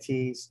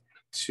opportunities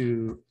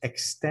to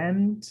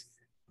extend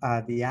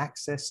the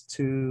access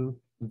to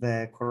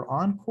the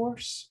Qur'an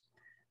course.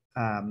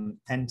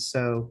 And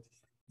so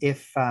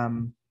if, I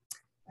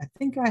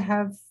think I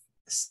have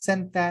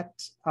sent that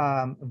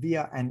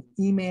via an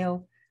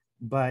email,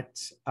 but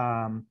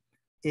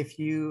if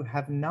you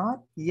have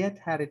not yet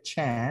had a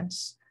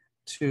chance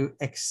to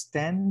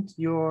extend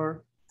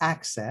your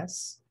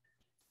access,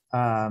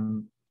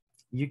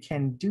 you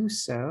can do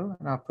so,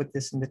 and I'll put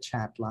this in the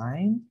chat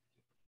line.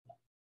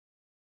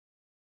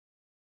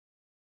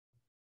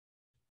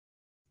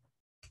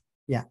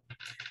 Yeah.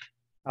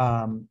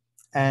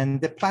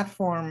 And the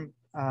platform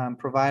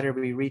provider,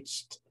 we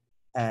reached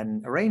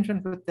an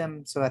arrangement with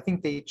them. So I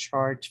think they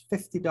charge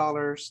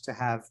 $50 to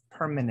have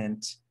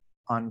permanent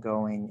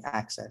ongoing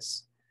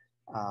access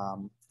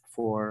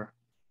for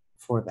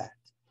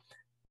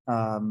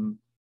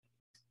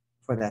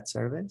that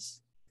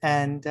service.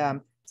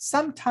 And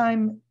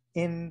sometime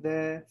in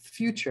the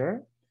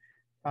future,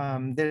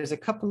 there's a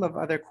couple of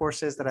other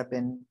courses that I've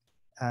been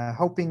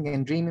hoping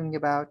and dreaming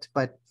about,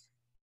 but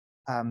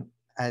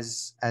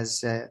as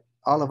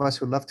all of us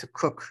who love to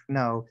cook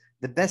know,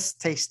 the best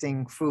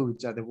tasting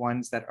foods are the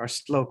ones that are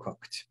slow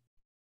cooked.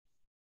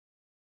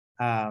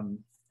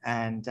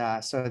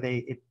 So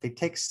they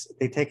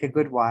take a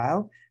good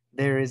while.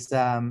 There is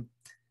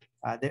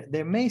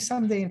there may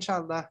someday,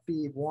 inshallah,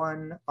 be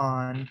one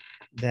on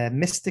the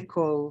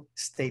mystical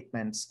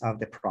statements of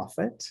the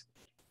Prophet,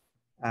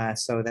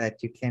 so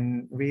that you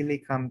can really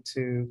come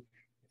to,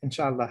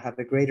 inshallah, have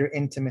a greater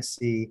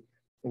intimacy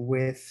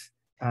with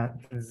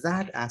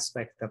that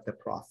aspect of the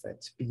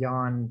Prophet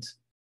beyond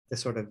the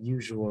sort of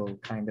usual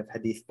kind of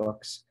hadith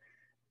books.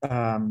 So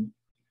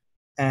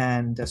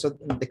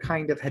the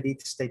kind of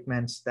hadith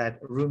statements that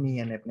Rumi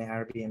and Ibn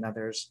Arabi and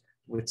others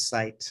would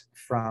cite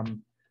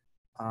from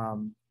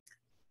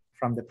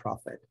the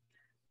Prophet.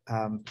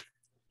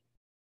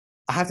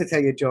 I have to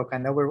tell you a joke. I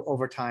know we're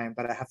over time,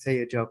 but I have to tell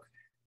you a joke.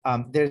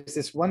 There's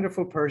this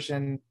wonderful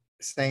Persian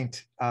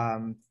saint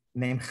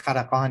named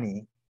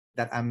Kharaqani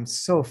that I'm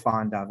so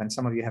fond of, and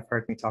some of you have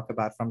heard me talk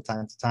about from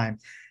time to time.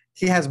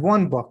 He has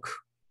one book,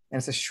 and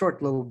it's a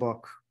short little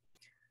book.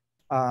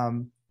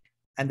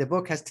 And the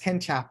book has 10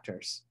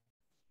 chapters.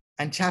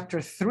 And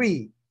chapter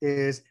 3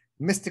 is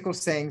mystical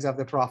sayings of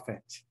the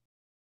Prophet.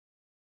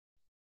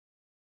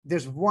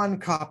 There's one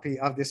copy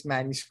of this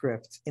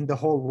manuscript in the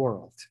whole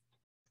world.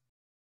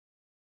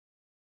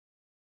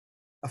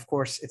 Of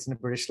course, it's in the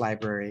British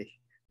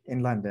Library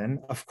in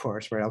London. Of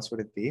course, where else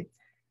would it be?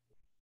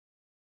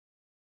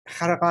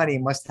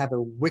 Kharaqani must have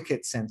a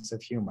wicked sense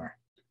of humor.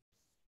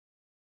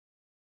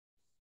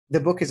 The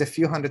book is a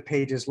few hundred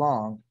pages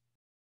long.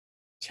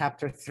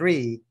 Chapter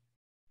 3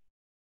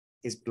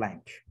 is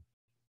blank.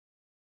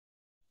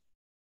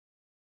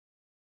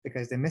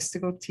 Because the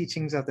mystical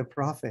teachings of the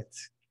Prophet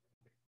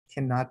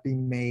cannot be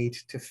made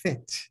to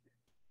fit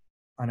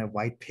on a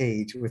white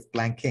page with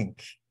blank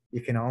ink.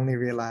 You can only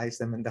realize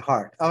them in the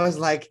heart. I was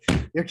like,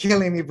 you're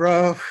killing me,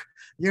 bro.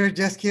 You're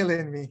just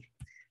killing me.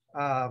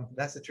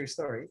 That's a true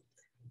story.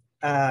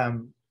 So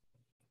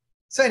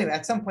anyway,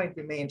 at some point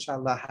we may,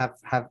 inshallah,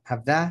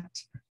 have that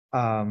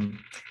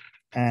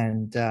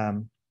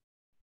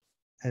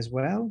as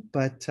well.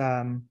 But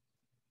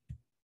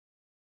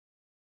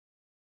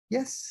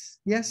yes.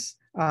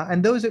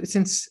 And those are,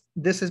 since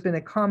this has been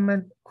a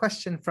common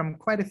question from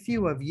quite a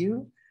few of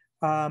you,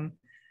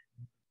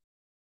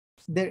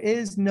 there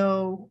is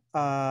no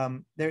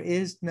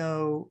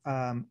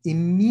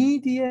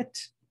immediate,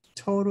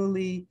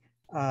 totally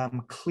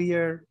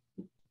clear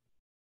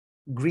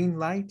green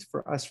light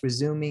for us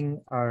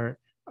resuming our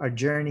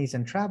journeys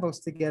and travels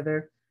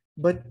together,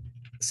 but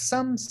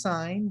some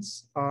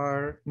signs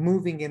are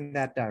moving in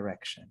that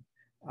direction.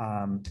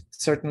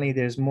 Certainly,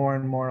 there's more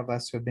and more of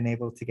us who have been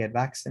able to get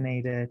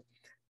vaccinated,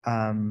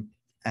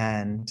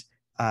 and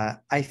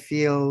I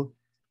feel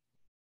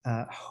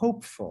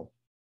hopeful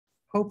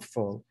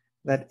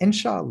that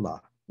inshallah,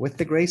 with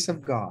the grace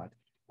of God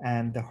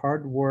and the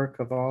hard work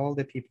of all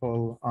the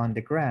people on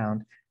the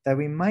ground, that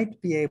we might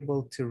be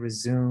able to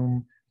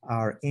resume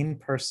our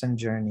in-person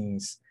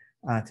journeys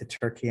to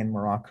Turkey and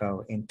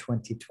Morocco in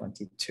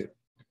 2022.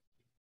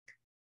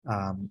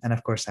 And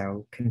of course, I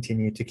will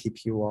continue to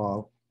keep you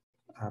all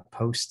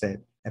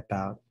posted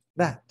about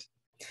that.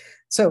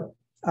 So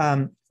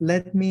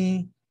let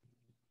me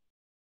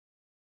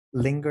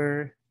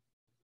linger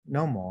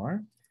no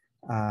more.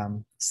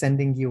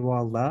 Sending you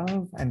all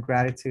love and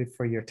gratitude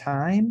for your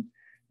time.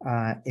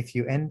 If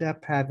you end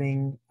up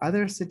having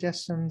other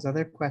suggestions,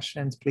 other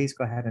questions, please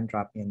go ahead and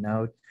drop me a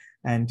note.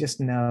 And just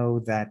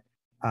know that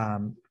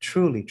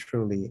truly,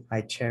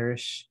 I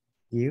cherish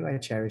you. I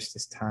cherish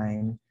this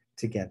time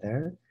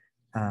together,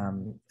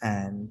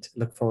 and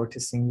look forward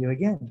to seeing you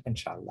again,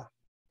 inshallah.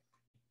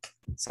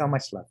 So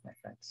much love, my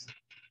friends.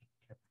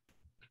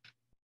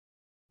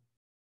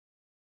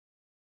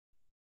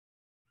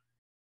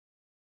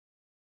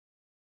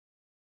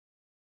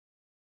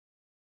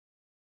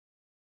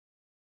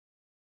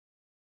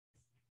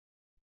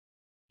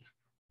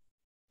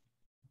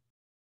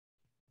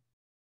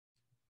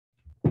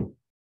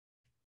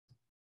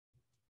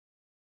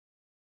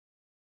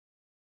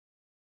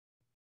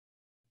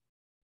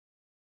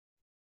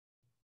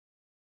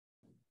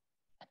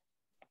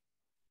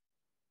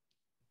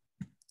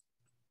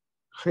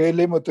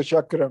 خیلی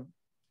متشکرم.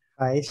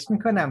 خواهش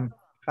میکنم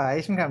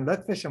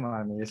لطف شما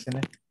رو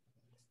میرسونه.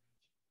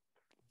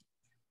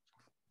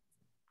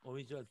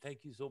 امید جان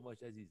thank you so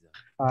much عزیزم.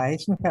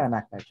 خواهش میکنم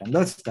اکبر جان،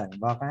 لطف داریم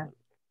واقعا.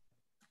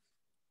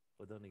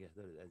 خدا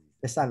نگهدارت عزیزم.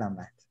 به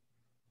سلامت.